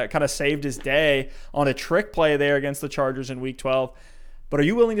touchdown that kind of saved his day on a trick play there against the Chargers in Week 12. But are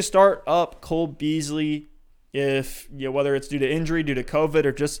you willing to start up Cole Beasley if, whether it's due to injury, due to COVID,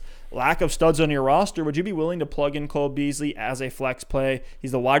 or just lack of studs on your roster? Would you be willing to plug in Cole Beasley as a flex play?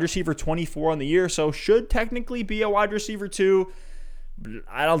 He's the wide receiver 24 on the year, so should technically be a wide receiver 2.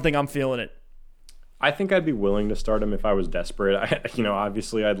 I don't think I'm feeling it. I think I'd be willing to start him if I was desperate.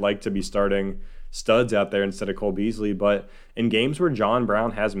 Obviously I'd like to be starting studs out there instead of Cole Beasley, but in games where John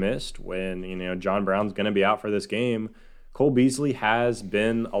Brown has missed, when John Brown's going to be out for this game, Cole Beasley has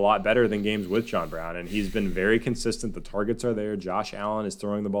been a lot better than games with John Brown, and he's been very consistent. The targets are there. Josh Allen is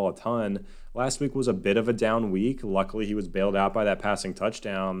throwing the ball a ton. Last week was a bit of a down week. Luckily, he was bailed out by that passing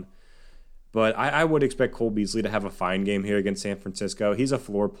touchdown. But I would expect Cole Beasley to have a fine game here against San Francisco. He's a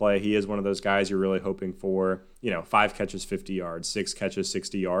floor play. He is one of those guys you're really hoping for, 5 catches, 50 yards, 6 catches,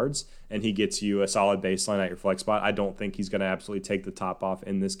 60 yards, and he gets you a solid baseline at your flex spot. I don't think he's going to absolutely take the top off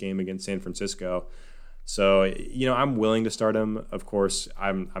in this game against San Francisco. So, I'm willing to start him. Of course,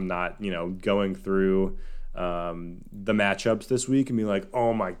 I'm not, going through the matchups this week and be like,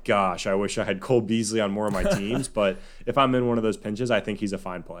 oh my gosh, I wish I had Cole Beasley on more of my teams. But if I'm in one of those pinches, I think he's a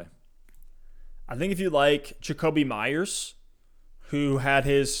fine play. I think if you like Jacoby Myers, who had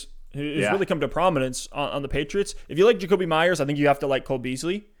his who's really come to prominence on the Patriots. If you like Jacoby Myers, I think you have to like Cole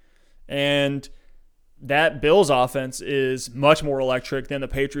Beasley. And that Bills offense is much more electric than the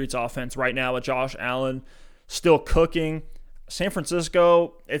Patriots offense right now with Josh Allen still cooking. San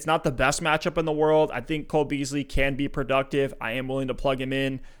Francisco, it's not the best matchup in the world. I think Cole Beasley can be productive. I am willing to plug him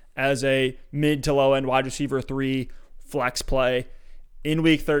in as a mid to low end wide receiver 3 flex play in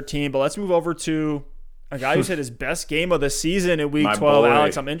week 13. But let's move over to a guy who's hit his best game of the season in week 12.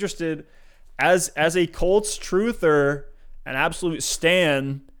 Alex, I'm interested as a Colts truther, an absolute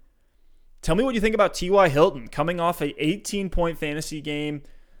stan. Tell me what you think about T.Y. Hilton coming off a 18-point fantasy game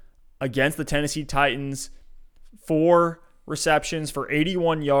against the Tennessee Titans. 4 receptions for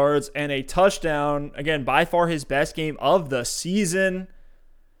 81 yards and a touchdown. Again, by far his best game of the season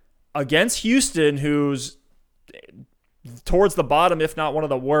against Houston, who's towards the bottom, if not one of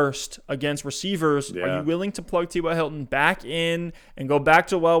the worst against receivers. Yeah. Are you willing to plug T.Y. Hilton back in and go back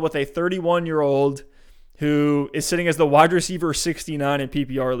to well with a 31-year-old who is sitting as the wide receiver 69 in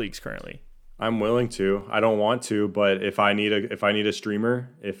PPR leagues currently? I'm willing to. I don't want to, but if I need a streamer,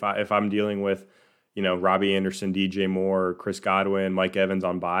 if I'm dealing with, Robbie Anderson, DJ Moore, Chris Godwin, Mike Evans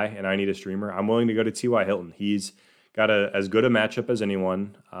on bye, and I need a streamer, I'm willing to go to T.Y. Hilton. He's got as good a matchup as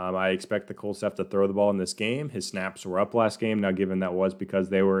anyone. I expect the Colts to have to throw the ball in this game. His snaps were up last game. Now, given that was because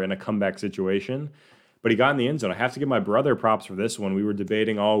they were in a comeback situation, but he got in the end zone. I have to give my brother props for this one. We were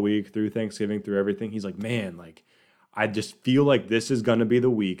debating all week through Thanksgiving, through everything. He's like, man, I just feel like this is going to be the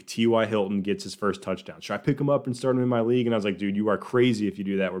week T.Y. Hilton gets his first touchdown. Should I pick him up and start him in my league? And I was like, dude, you are crazy if you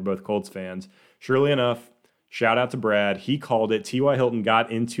do that. We're both Colts fans. Surely enough, shout out to Brad. He called it. T.Y. Hilton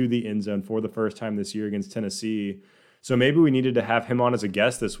got into the end zone for the first time this year against Tennessee. So maybe we needed to have him on as a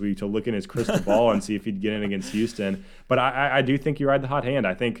guest this week to look in his crystal ball and see if he'd get in against Houston. But I do think you ride the hot hand.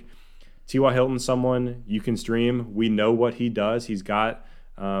 I think T.Y. Hilton's someone you can stream. We know what he does. He's got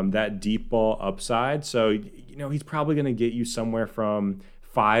that deep ball upside. So, he's probably going to get you somewhere from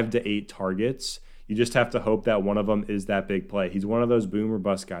 5 to 8 targets. You just have to hope that one of them is that big play. He's one of those boom or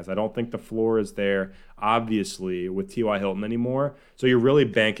bust guys. I don't think the floor is there, obviously, with T.Y. Hilton anymore. So you're really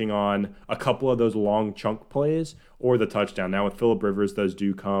banking on a couple of those long chunk plays or the touchdown. Now with Phillip Rivers, those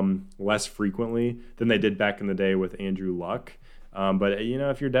do come less frequently than they did back in the day with Andrew Luck. But,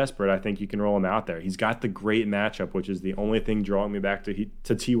 if you're desperate, I think you can roll him out there. He's got the great matchup, which is the only thing drawing me back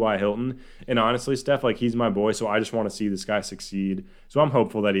to T.Y. Hilton. And honestly, Steph, he's my boy, so I just want to see this guy succeed. So I'm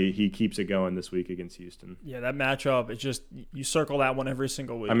hopeful that he keeps it going this week against Houston. Yeah, that matchup, it's just you circle that one every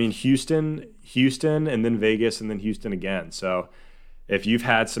single week. I mean, Houston, and then Vegas, and then Houston again. So if you've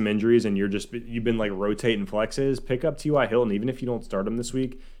had some injuries and you've been rotating flexes, pick up T.Y. Hilton. Even if you don't start him this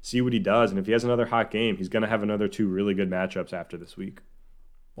week, see what he does. And if he has another hot game, he's going to have another 2 really good matchups after this week.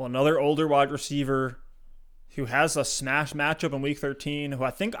 Well, another older wide receiver who has a smash matchup in week 13, who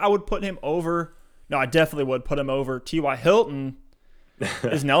I think I would put him over. No, I definitely would put him over T.Y. Hilton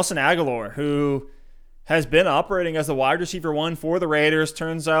is Nelson Agholor, who has been operating as the wide receiver 1 for the Raiders.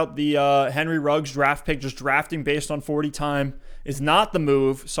 Turns out the Henry Ruggs draft pick, just drafting based on 40 time, is not the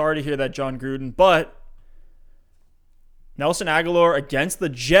move. Sorry to hear that, John Gruden. But Nelson Agholor against the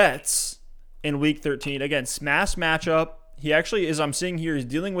Jets in week 13. Again, smash matchup. He actually, as I'm seeing here, he's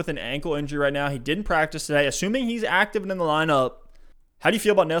dealing with an ankle injury right now. He didn't practice today. Assuming he's active and in the lineup, how do you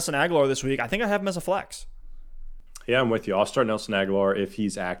feel about Nelson Agholor this week? I think I have him as a flex. Yeah, I'm with you. I'll start Nelson Agholor if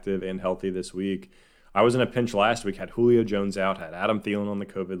he's active and healthy this week. I was in a pinch last week, had Julio Jones out, had Adam Thielen on the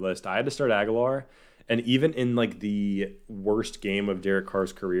COVID list. I had to start Agholor. And even in the worst game of Derek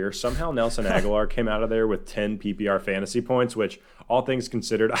Carr's career, somehow Nelson Agholor came out of there with 10 PPR fantasy points, which all things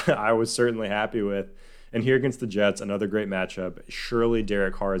considered, I was certainly happy with. And here against the Jets, another great matchup. Surely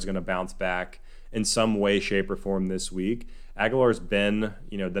Derek Carr is going to bounce back in some way, shape, or form this week. Agholor's been,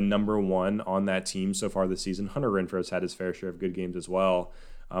 the number 1 on that team so far this season. Hunter Renfro's had his fair share of good games as well.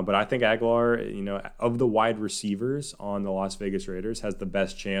 But I think Agholor, of the wide receivers on the Las Vegas Raiders, has the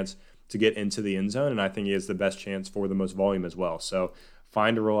best chance to get into the end zone, and I think he has the best chance for the most volume as well. So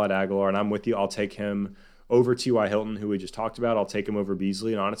find a roll out Agholor, and I'm with you. I'll take him over T.Y. Hilton, who we just talked about. I'll take him over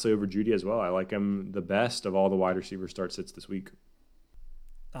Beasley, and honestly over Judy as well. I like him the best of all the wide receiver start sits this week.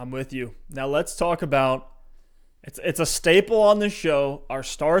 I'm with you. Now let's talk about, it's a staple on the show, our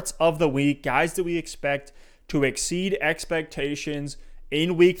starts of the week, guys that we expect to exceed expectations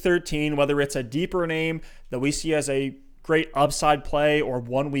in week 13, whether it's a deeper name that we see as a great upside play or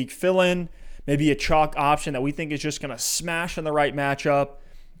 1 week fill-in, maybe a chalk option that we think is just going to smash in the right matchup.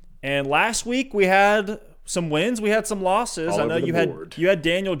 And last week we had some wins, we had some losses. I know you had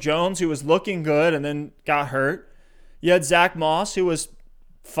Daniel Jones, who was looking good and then got hurt. You had Zach Moss, who was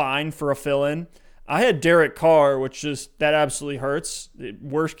fine for a fill-in. I had Derek Carr, which just that absolutely hurts. The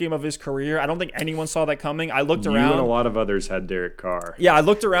worst game of his career. I don't think anyone saw that coming. I looked You around. and a lot of others had Derek Carr. Yeah, I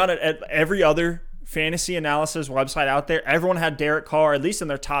looked around at every other fantasy analysis website out there. Everyone had Derek Carr, at least in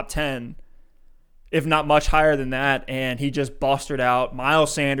their top 10, if not much higher than that, and he just busted out.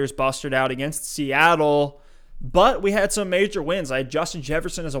 Miles Sanders busted out against Seattle. But we had some major wins. I had Justin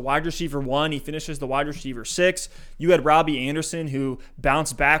Jefferson as a wide receiver 1. He finishes the wide receiver 6. You had Robbie Anderson, who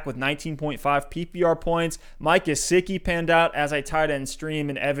bounced back with 19.5 PPR points. Mike Gesicki panned out as a tight end stream,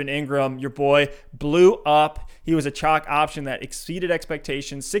 and Evan Ingram, your boy, blew up. He was a chalk option that exceeded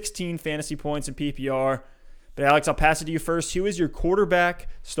expectations, 16 fantasy points in PPR. But Alex, I'll pass it to you first. Who is your quarterback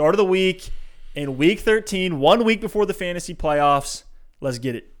start of the week in week 13, 1 week before the fantasy playoffs? Let's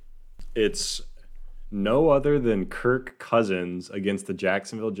get it. It's no other than Kirk Cousins against the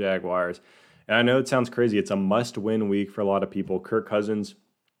Jacksonville Jaguars. And I know it sounds crazy. It's a must-win week for a lot of people. Kirk Cousins,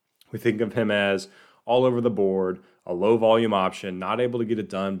 we think of him as all over the board, a low-volume option, not able to get it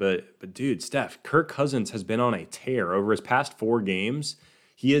done. But dude, Steph, Kirk Cousins has been on a tear. Over his past 4 games,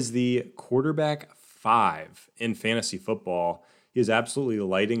 he is the quarterback 5 in fantasy football. He is absolutely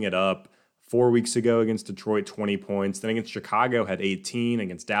lighting it up. 4 weeks ago against Detroit, 20 points. Then against Chicago, had 18.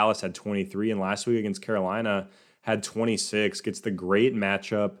 Against Dallas, had 23. And last week against Carolina, had 26. Gets the great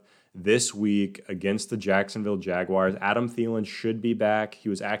matchup this week against the Jacksonville Jaguars. Adam Thielen should be back. He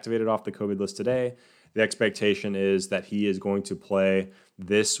was activated off the COVID list today. The expectation is that he is going to play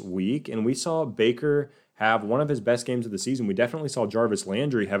this week. And we saw Baker have one of his best games of the season. We definitely saw Jarvis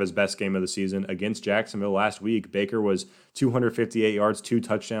Landry have his best game of the season against Jacksonville last week. Baker was 258 yards, 2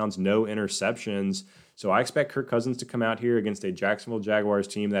 touchdowns, no interceptions. So I expect Kirk Cousins to come out here against a Jacksonville Jaguars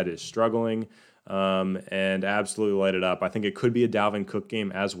team that is struggling and absolutely light it up. I think it could be a Dalvin Cook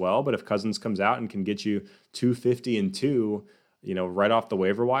game as well, but if Cousins comes out and can get you 250 and 2, right off the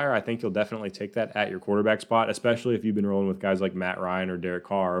waiver wire, I think you'll definitely take that at your quarterback spot, especially if you've been rolling with guys like Matt Ryan or Derek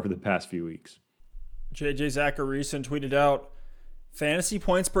Carr over the past few weeks. JJ Zacharyson tweeted out, fantasy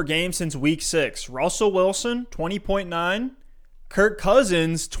points per game since week 6. Russell Wilson, 20.9. Kirk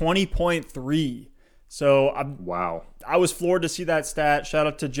Cousins, 20.3. So wow. I was floored to see that stat. Shout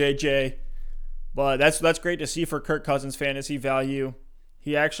out to JJ. But that's great to see for Kirk Cousins' fantasy value.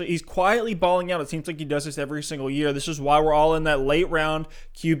 He's quietly balling out. It seems like he does this every single year. This is why we're all in that late round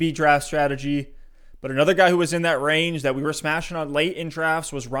QB draft strategy. But another guy who was in that range that we were smashing on late in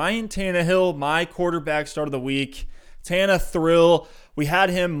drafts was Ryan Tannehill, my quarterback start of the week. Tana Thrill. We had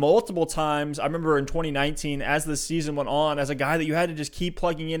him multiple times. I remember in 2019, as the season went on, as a guy that you had to just keep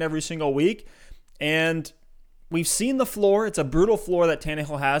plugging in every single week. And we've seen the floor. It's a brutal floor that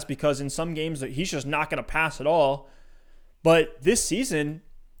Tannehill has because in some games he's just not going to pass at all. But this season,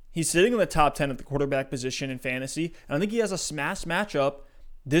 he's sitting in the top 10 at the quarterback position in fantasy. And I think he has a smash matchup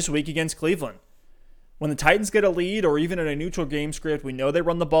this week against Cleveland. When the Titans get a lead or even in a neutral game script, we know they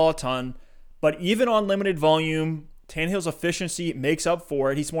run the ball a ton. But even on limited volume, Tannehill's efficiency makes up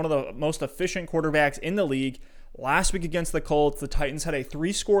for it. He's one of the most efficient quarterbacks in the league. Last week against the Colts, the Titans had a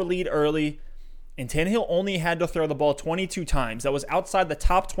 3-score lead early, and Tannehill only had to throw the ball 22 times. That was outside the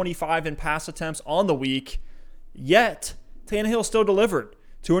top 25 in pass attempts on the week. Yet, Tannehill still delivered.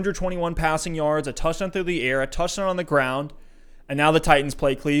 221 passing yards, a touchdown through the air, a touchdown on the ground, and now the Titans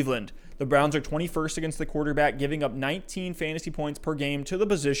play Cleveland. The Browns are 21st against the quarterback, giving up 19 fantasy points per game to the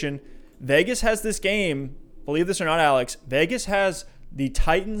position. Vegas has this game, believe this or not, Alex, Vegas has the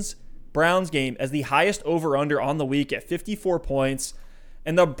Titans-Browns game as the highest over-under on the week at 54 points.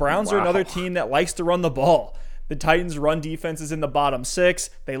 And the Browns are another team that likes to run the ball. The Titans' run defense is in the bottom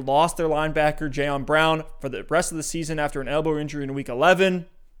 6. They lost their linebacker, Jayon Brown, for the rest of the season after an elbow injury in week 11.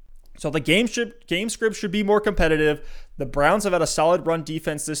 So the game script should be more competitive. The Browns have had a solid run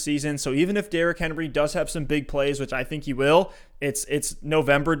defense this season, so even if Derrick Henry does have some big plays, which I think he will, it's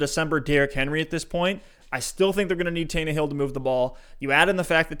November, December Derrick Henry at this point. I still think they're going to need Tannehill to move the ball. You add in the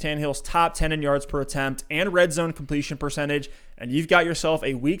fact that Tannehill's top 10 in yards per attempt and red zone completion percentage, and you've got yourself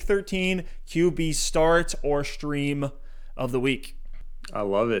a Week 13 QB start or stream of the week. I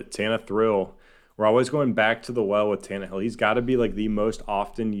love it. Tana Thrill. We're always going back to the well with Tannehill. He's got to be like the most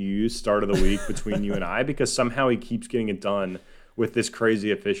often used start of the week between you and I because somehow he keeps getting it done with this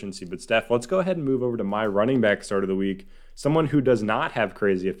crazy efficiency. But Steph, let's go ahead and move over to my running back start of the week. Someone who does not have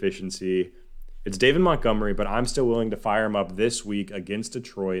crazy efficiency. It's David Montgomery, but I'm still willing to fire him up this week against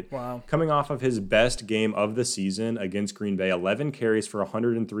Detroit. Wow. Coming off of his best game of the season against Green Bay, 11 carries for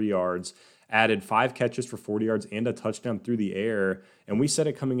 103 yards, added 5 catches for 40 yards and a touchdown through the air. And we said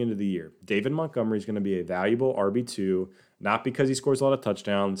it coming into the year. David Montgomery is going to be a valuable RB2, not because he scores a lot of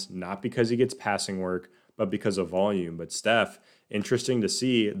touchdowns, not because he gets passing work, but because of volume. But Steph, interesting to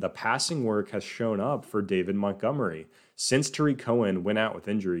see the passing work has shown up for David Montgomery. Since Tariq Cohen went out with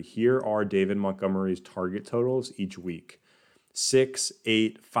injury, here are David Montgomery's target totals each week. 6,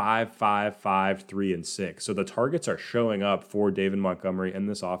 8, 5, 5, 5, 3, and 6. So the targets are showing up for David Montgomery in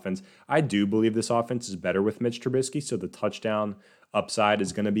this offense. I do believe this offense is better with Mitch Trubisky, so the touchdown upside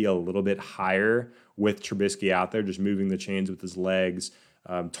is going to be a little bit higher with Trubisky out there, just moving the chains with his legs,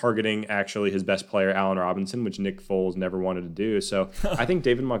 targeting actually his best player, Allen Robinson, which Nick Foles never wanted to do. So I think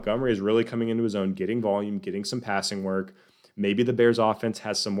David Montgomery is really coming into his own, getting volume, getting some passing work. Maybe the Bears offense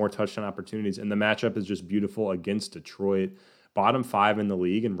has some more touchdown opportunities, and the matchup is just beautiful against Detroit. Bottom 5 in the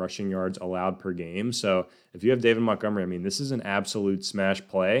league in rushing yards allowed per game. So if you have David Montgomery, I mean, this is an absolute smash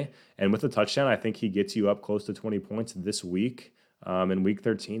play. And with a touchdown, I think he gets you up close to 20 points this week in week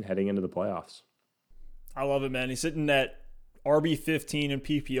 13 heading into the playoffs. I love it, man. He's sitting at RB15 in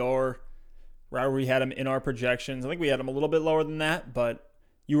PPR, right where we had him in our projections. I think we had him a little bit lower than that, but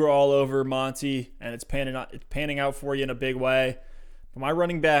you were all over Monty, and it's panning out for you in a big way. But my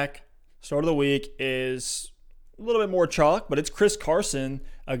running back, start of the week, is a little bit more chalk, but it's Chris Carson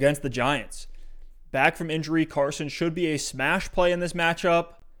against the Giants. Back from injury, Carson should be a smash play in this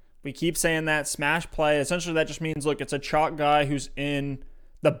matchup. We keep saying that, smash play. Essentially, that just means, look, it's a chalk guy who's in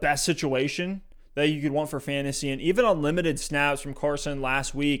the best situation that you could want for fantasy. And even on limited snaps from Carson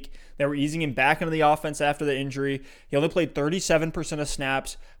last week, they were easing him back into the offense after the injury. He only played 37% of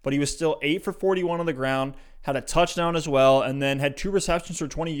snaps, but he was still 8 for 41 on the ground, had a touchdown as well, and then had 2 receptions for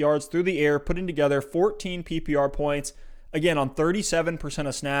 20 yards through the air, putting together 14 PPR points, again, on 37%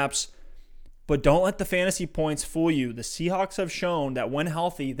 of snaps. But don't let the fantasy points fool you. The Seahawks have shown that when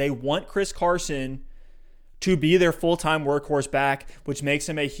healthy, they want Chris Carson to be their full-time workhorse back, which makes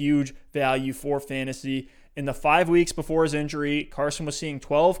him a huge value for fantasy. In the 5 weeks before his injury, Carson was seeing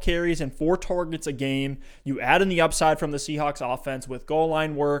 12 carries and 4 targets a game. You add in the upside from the Seahawks offense with goal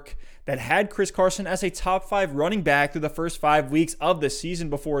line work that had Chris Carson as a top 5 running back through the first 5 weeks of the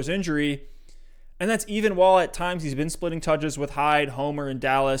season before his injury. And that's even while at times he's been splitting touches with Hyde, Homer, and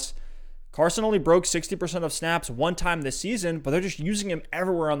Dallas. Carson only broke 60% of snaps one time this season, but they're just using him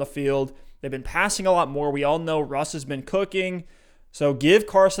everywhere on the field. They've been passing a lot more. We all know Russ has been cooking. So give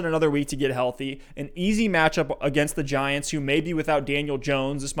Carson another week to get healthy. An easy matchup against the Giants, who may be without Daniel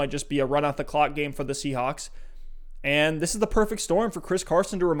Jones. This might just be a run-out-the-clock game for the Seahawks. And this is the perfect storm for Chris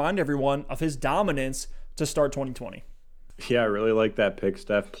Carson to remind everyone of his dominance to start 2020. Yeah, I really like that pick,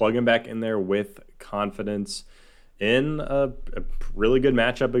 Steph. Plug him back in there with confidence in a really good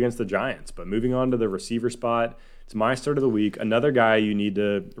matchup against the Giants. But moving on to the receiver spot, it's my start of the week. Another guy you need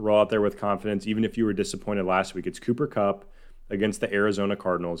to roll out there with confidence, even if you were disappointed last week. It's Cooper Kupp against the Arizona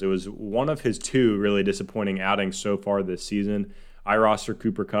Cardinals. It was one of his 2 really disappointing outings so far this season. I roster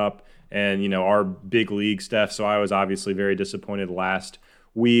Cooper Kupp and, our big league, Steph, so I was obviously very disappointed last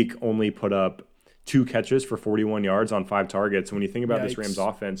week. Only put up 2 catches for 41 yards on 5 targets. When you think about this Rams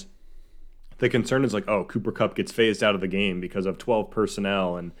offense, the concern is Cooper Kupp gets phased out of the game because of 12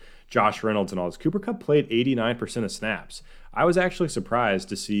 personnel and Josh Reynolds and all this. Cooper Kupp played 89% of snaps. I was actually surprised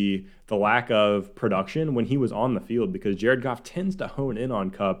to see the lack of production when he was on the field because Jared Goff tends to hone in on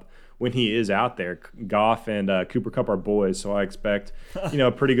Kupp when he is out there. Goff and Cooper Kupp are boys, so I expect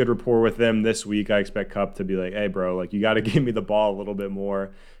a pretty good rapport with them this week. I expect Kupp to be like, hey, bro, you got to give me the ball a little bit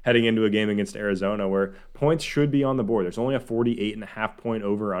more heading into a game against Arizona where points should be on the board. There's only a 48.5 point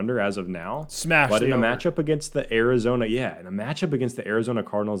over-under as of now. But in a matchup against the Arizona,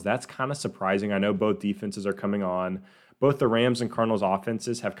 Cardinals, that's kind of surprising. I know both defenses are coming on. Both the Rams and Cardinals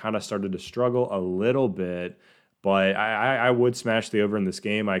offenses have kind of started to struggle a little bit. But I would smash the over in this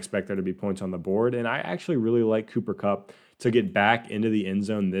game. I expect there to be points on the board. And I actually really like Cooper Kupp to get back into the end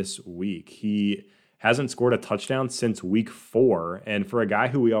zone this week. He hasn't scored a touchdown since week 4. And for a guy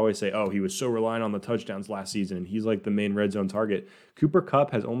who we always say, he was so reliant on the touchdowns last season, and he's like the main red zone target, Cooper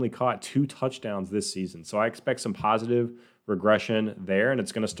Kupp has only caught 2 touchdowns this season. So I expect some positive regression there, and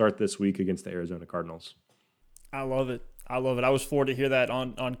it's going to start this week against the Arizona Cardinals. I love it. I was floored to hear that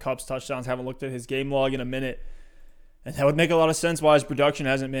on Kupp's touchdowns. Haven't looked at his game log in a minute. And that would make a lot of sense why his production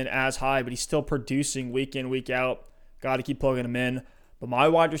hasn't been as high, but he's still producing week in, week out. Got to keep plugging him in. But my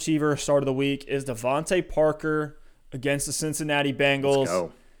wide receiver start of the week is Devontae Parker against the Cincinnati Bengals. Let's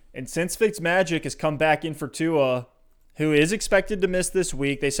go. And since Fitzmagic has come back in for Tua, who is expected to miss this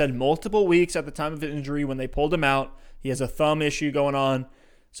week, they said multiple weeks at the time of his injury when they pulled him out. He has a thumb issue going on.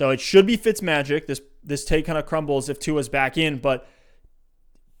 So it should be Fitzmagic. This take kind of crumbles if Tua's back in. But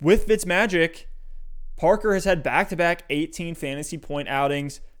with Fitzmagic, Parker has had back-to-back 18 fantasy point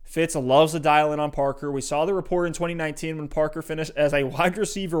outings. Fitz loves to dial in on Parker. We saw the report in 2019 when Parker finished as a wide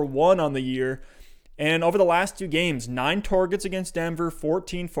receiver 1 on the year. And over the last 2 games, 9 targets against Denver,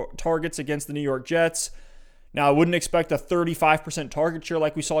 14 targets against the New York Jets. Now, I wouldn't expect a 35% target share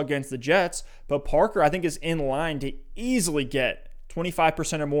like we saw against the Jets, but Parker, I think, is in line to easily get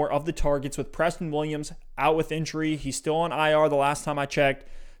 25% or more of the targets with Preston Williams out with injury. He's still on IR the last time I checked.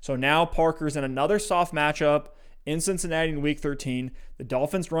 So now Parker's in another soft matchup in Cincinnati in Week 13. The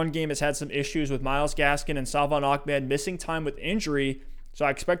Dolphins' run game has had some issues with Myles Gaskin and Salvon Ahmed missing time with injury, so I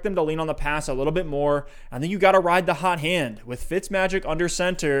expect them to lean on the pass a little bit more. I think you got to ride the hot hand. With Fitzmagic under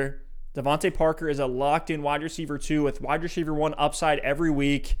center, Devontae Parker is a locked-in wide receiver 2 with wide receiver 1 upside every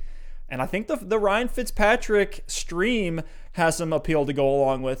week. And I think the Ryan Fitzpatrick stream has some appeal to go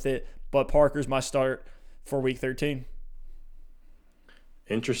along with it, but Parker's my start for Week 13.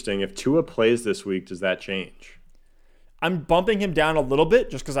 Interesting. If Tua plays this week, does that change? I'm bumping him down a little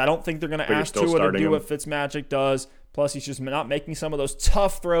bit just because I don't think they're going to ask Tua to do what Fitzmagic does. Plus, he's just not making some of those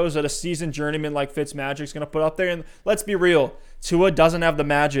tough throws that a seasoned journeyman like Fitzmagic's going to put up there. And let's be real, Tua doesn't have the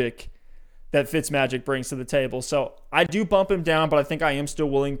magic that Fitzmagic brings to the table. So I do bump him down, but I think I am still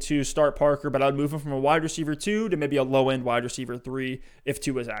willing to start Parker. But I'd move him from a wide receiver 2 to maybe a low-end wide receiver 3 if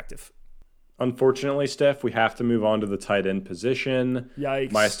Tua is active. Unfortunately, Steph, we have to move on to the tight end position.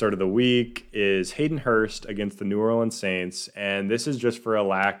 Yikes. My start of the week is Hayden Hurst against the New Orleans Saints, and this is just for a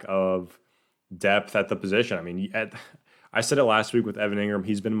lack of depth at the position. I mean, I said it last week with Evan Ingram.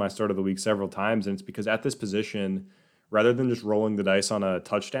 He's been my start of the week several times, and it's because at this position, rather than just rolling the dice on a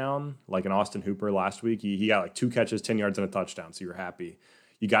touchdown, like an Austin Hooper last week, he got like 2 catches, 10 yards, and a touchdown, so you're happy.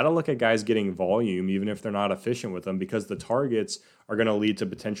 You got to look at guys getting volume, even if they're not efficient with them, because the targets are going to lead to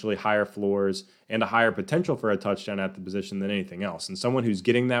potentially higher floors and a higher potential for a touchdown at the position than anything else. And someone who's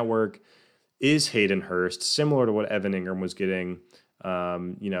getting that work is Hayden Hurst, similar to what Evan Ingram was getting,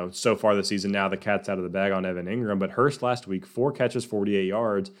 so far this season. Now the cat's out of the bag on Evan Ingram, but Hurst last week, 4 catches, 48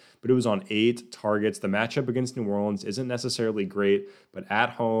 yards, but it was on 8 targets. The matchup against New Orleans isn't necessarily great, but at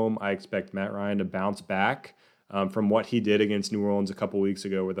home, I expect Matt Ryan to bounce back from what he did against New Orleans a couple weeks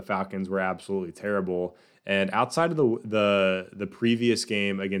ago, where the Falcons were absolutely terrible. And outside of the previous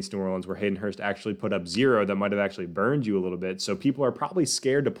game against New Orleans, where Hayden Hurst actually put up 0, that might have actually burned you a little bit. So people are probably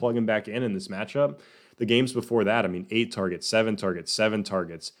scared to plug him back in this matchup. The games before that, 8 targets, 7 targets, 7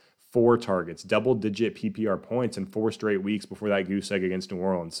 targets, 4 targets, double-digit PPR points in 4 straight weeks before that goose egg against New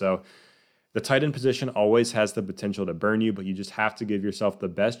Orleans. So the tight end position always has the potential to burn you, but you just have to give yourself the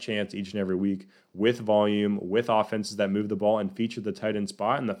best chance each and every week with volume, with offenses that move the ball and feature the tight end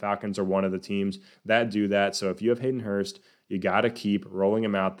spot, and the Falcons are one of the teams that do that. So if you have Hayden Hurst, you got to keep rolling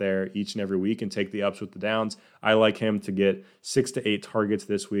him out there each and every week and take the ups with the downs. I like him to get 6 to 8 targets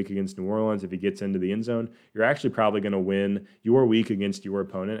this week against New Orleans. If he gets into the end zone, you're actually probably going to win your week against your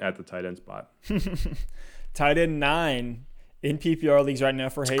opponent at the tight end spot. Tight end 9 in PPR leagues right now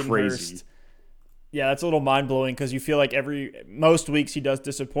for Hayden Hurst. Yeah, that's a little mind-blowing because you feel like most weeks he does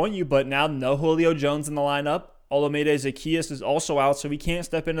disappoint you, but now no Julio Jones in the lineup. Olamide Zaccheaus is also out, so he can't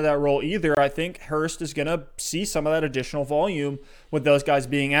step into that role either. I think Hurst is going to see some of that additional volume with those guys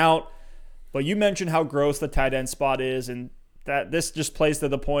being out. But you mentioned how gross the tight end spot is, and that this just plays to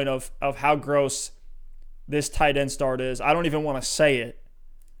the point of how gross this tight end start is. I don't even want to say it.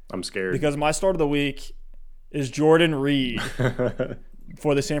 I'm scared. Because my start of the week is Jordan Reed.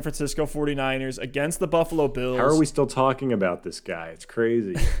 For the San Francisco 49ers against the Buffalo Bills. How are we still talking about this guy? It's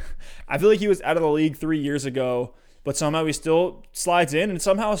crazy. I feel like he was out of the league 3 years ago, but somehow he still slides in and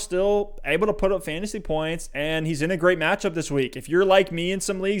somehow still able to put up fantasy points, and he's in a great matchup this week. If you're like me in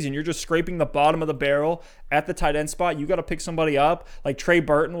some leagues and you're just scraping the bottom of the barrel at the tight end spot, you got to pick somebody up. Like Trey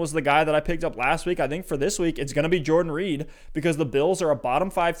Burton was the guy that I picked up last week. I think for this week, it's going to be Jordan Reed because the Bills are a bottom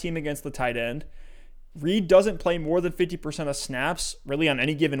 5 team against the tight end. Reed doesn't play more than 50% of snaps really on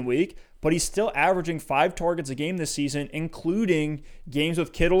any given week, but he's still averaging 5 targets a game this season, including games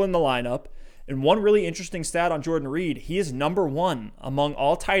with Kittle in the lineup. And one really interesting stat on Jordan Reed, he is number 1 among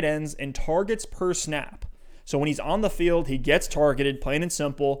all tight ends in targets per snap. So when he's on the field, he gets targeted, plain and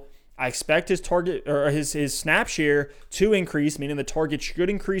simple. I expect his target or his snap share to increase, meaning the target should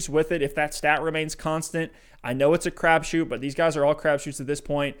increase with it if that stat remains constant. I know it's a crapshoot, but these guys are all crapshoots at this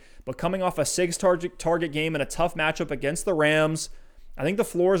point. But coming off a 6 target game in a tough matchup against the Rams, I think the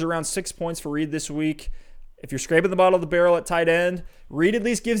floor is around 6 points for Reed this week. If you're scraping the bottom of the barrel at tight end, Reed at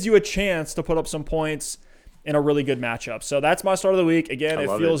least gives you a chance to put up some points in a really good matchup. So that's my start of the week. Again,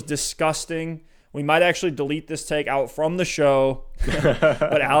 it feels disgusting. We might actually delete this take out from the show.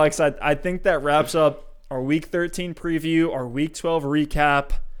 But Alex, I think that wraps up our Week 13 preview, our Week 12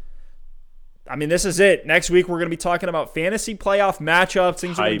 recap. I mean, this is it. Next week, we're going to be talking about fantasy playoff matchups.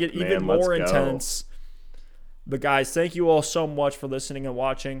 Things are going to get even more intense. But guys, thank you all so much for listening and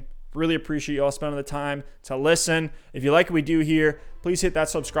watching. Really appreciate you all spending the time to listen. If you like what we do here, please hit that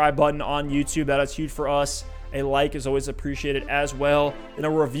subscribe button on YouTube. That is huge for us. A like is always appreciated as well. And a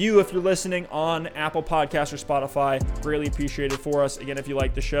review if you're listening on Apple Podcasts or Spotify. Greatly appreciated for us. Again, if you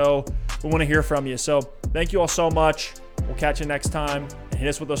like the show, we want to hear from you. So thank you all so much. We'll catch you next time. And hit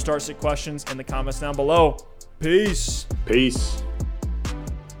us with those start sit questions in the comments down below. Peace. Peace.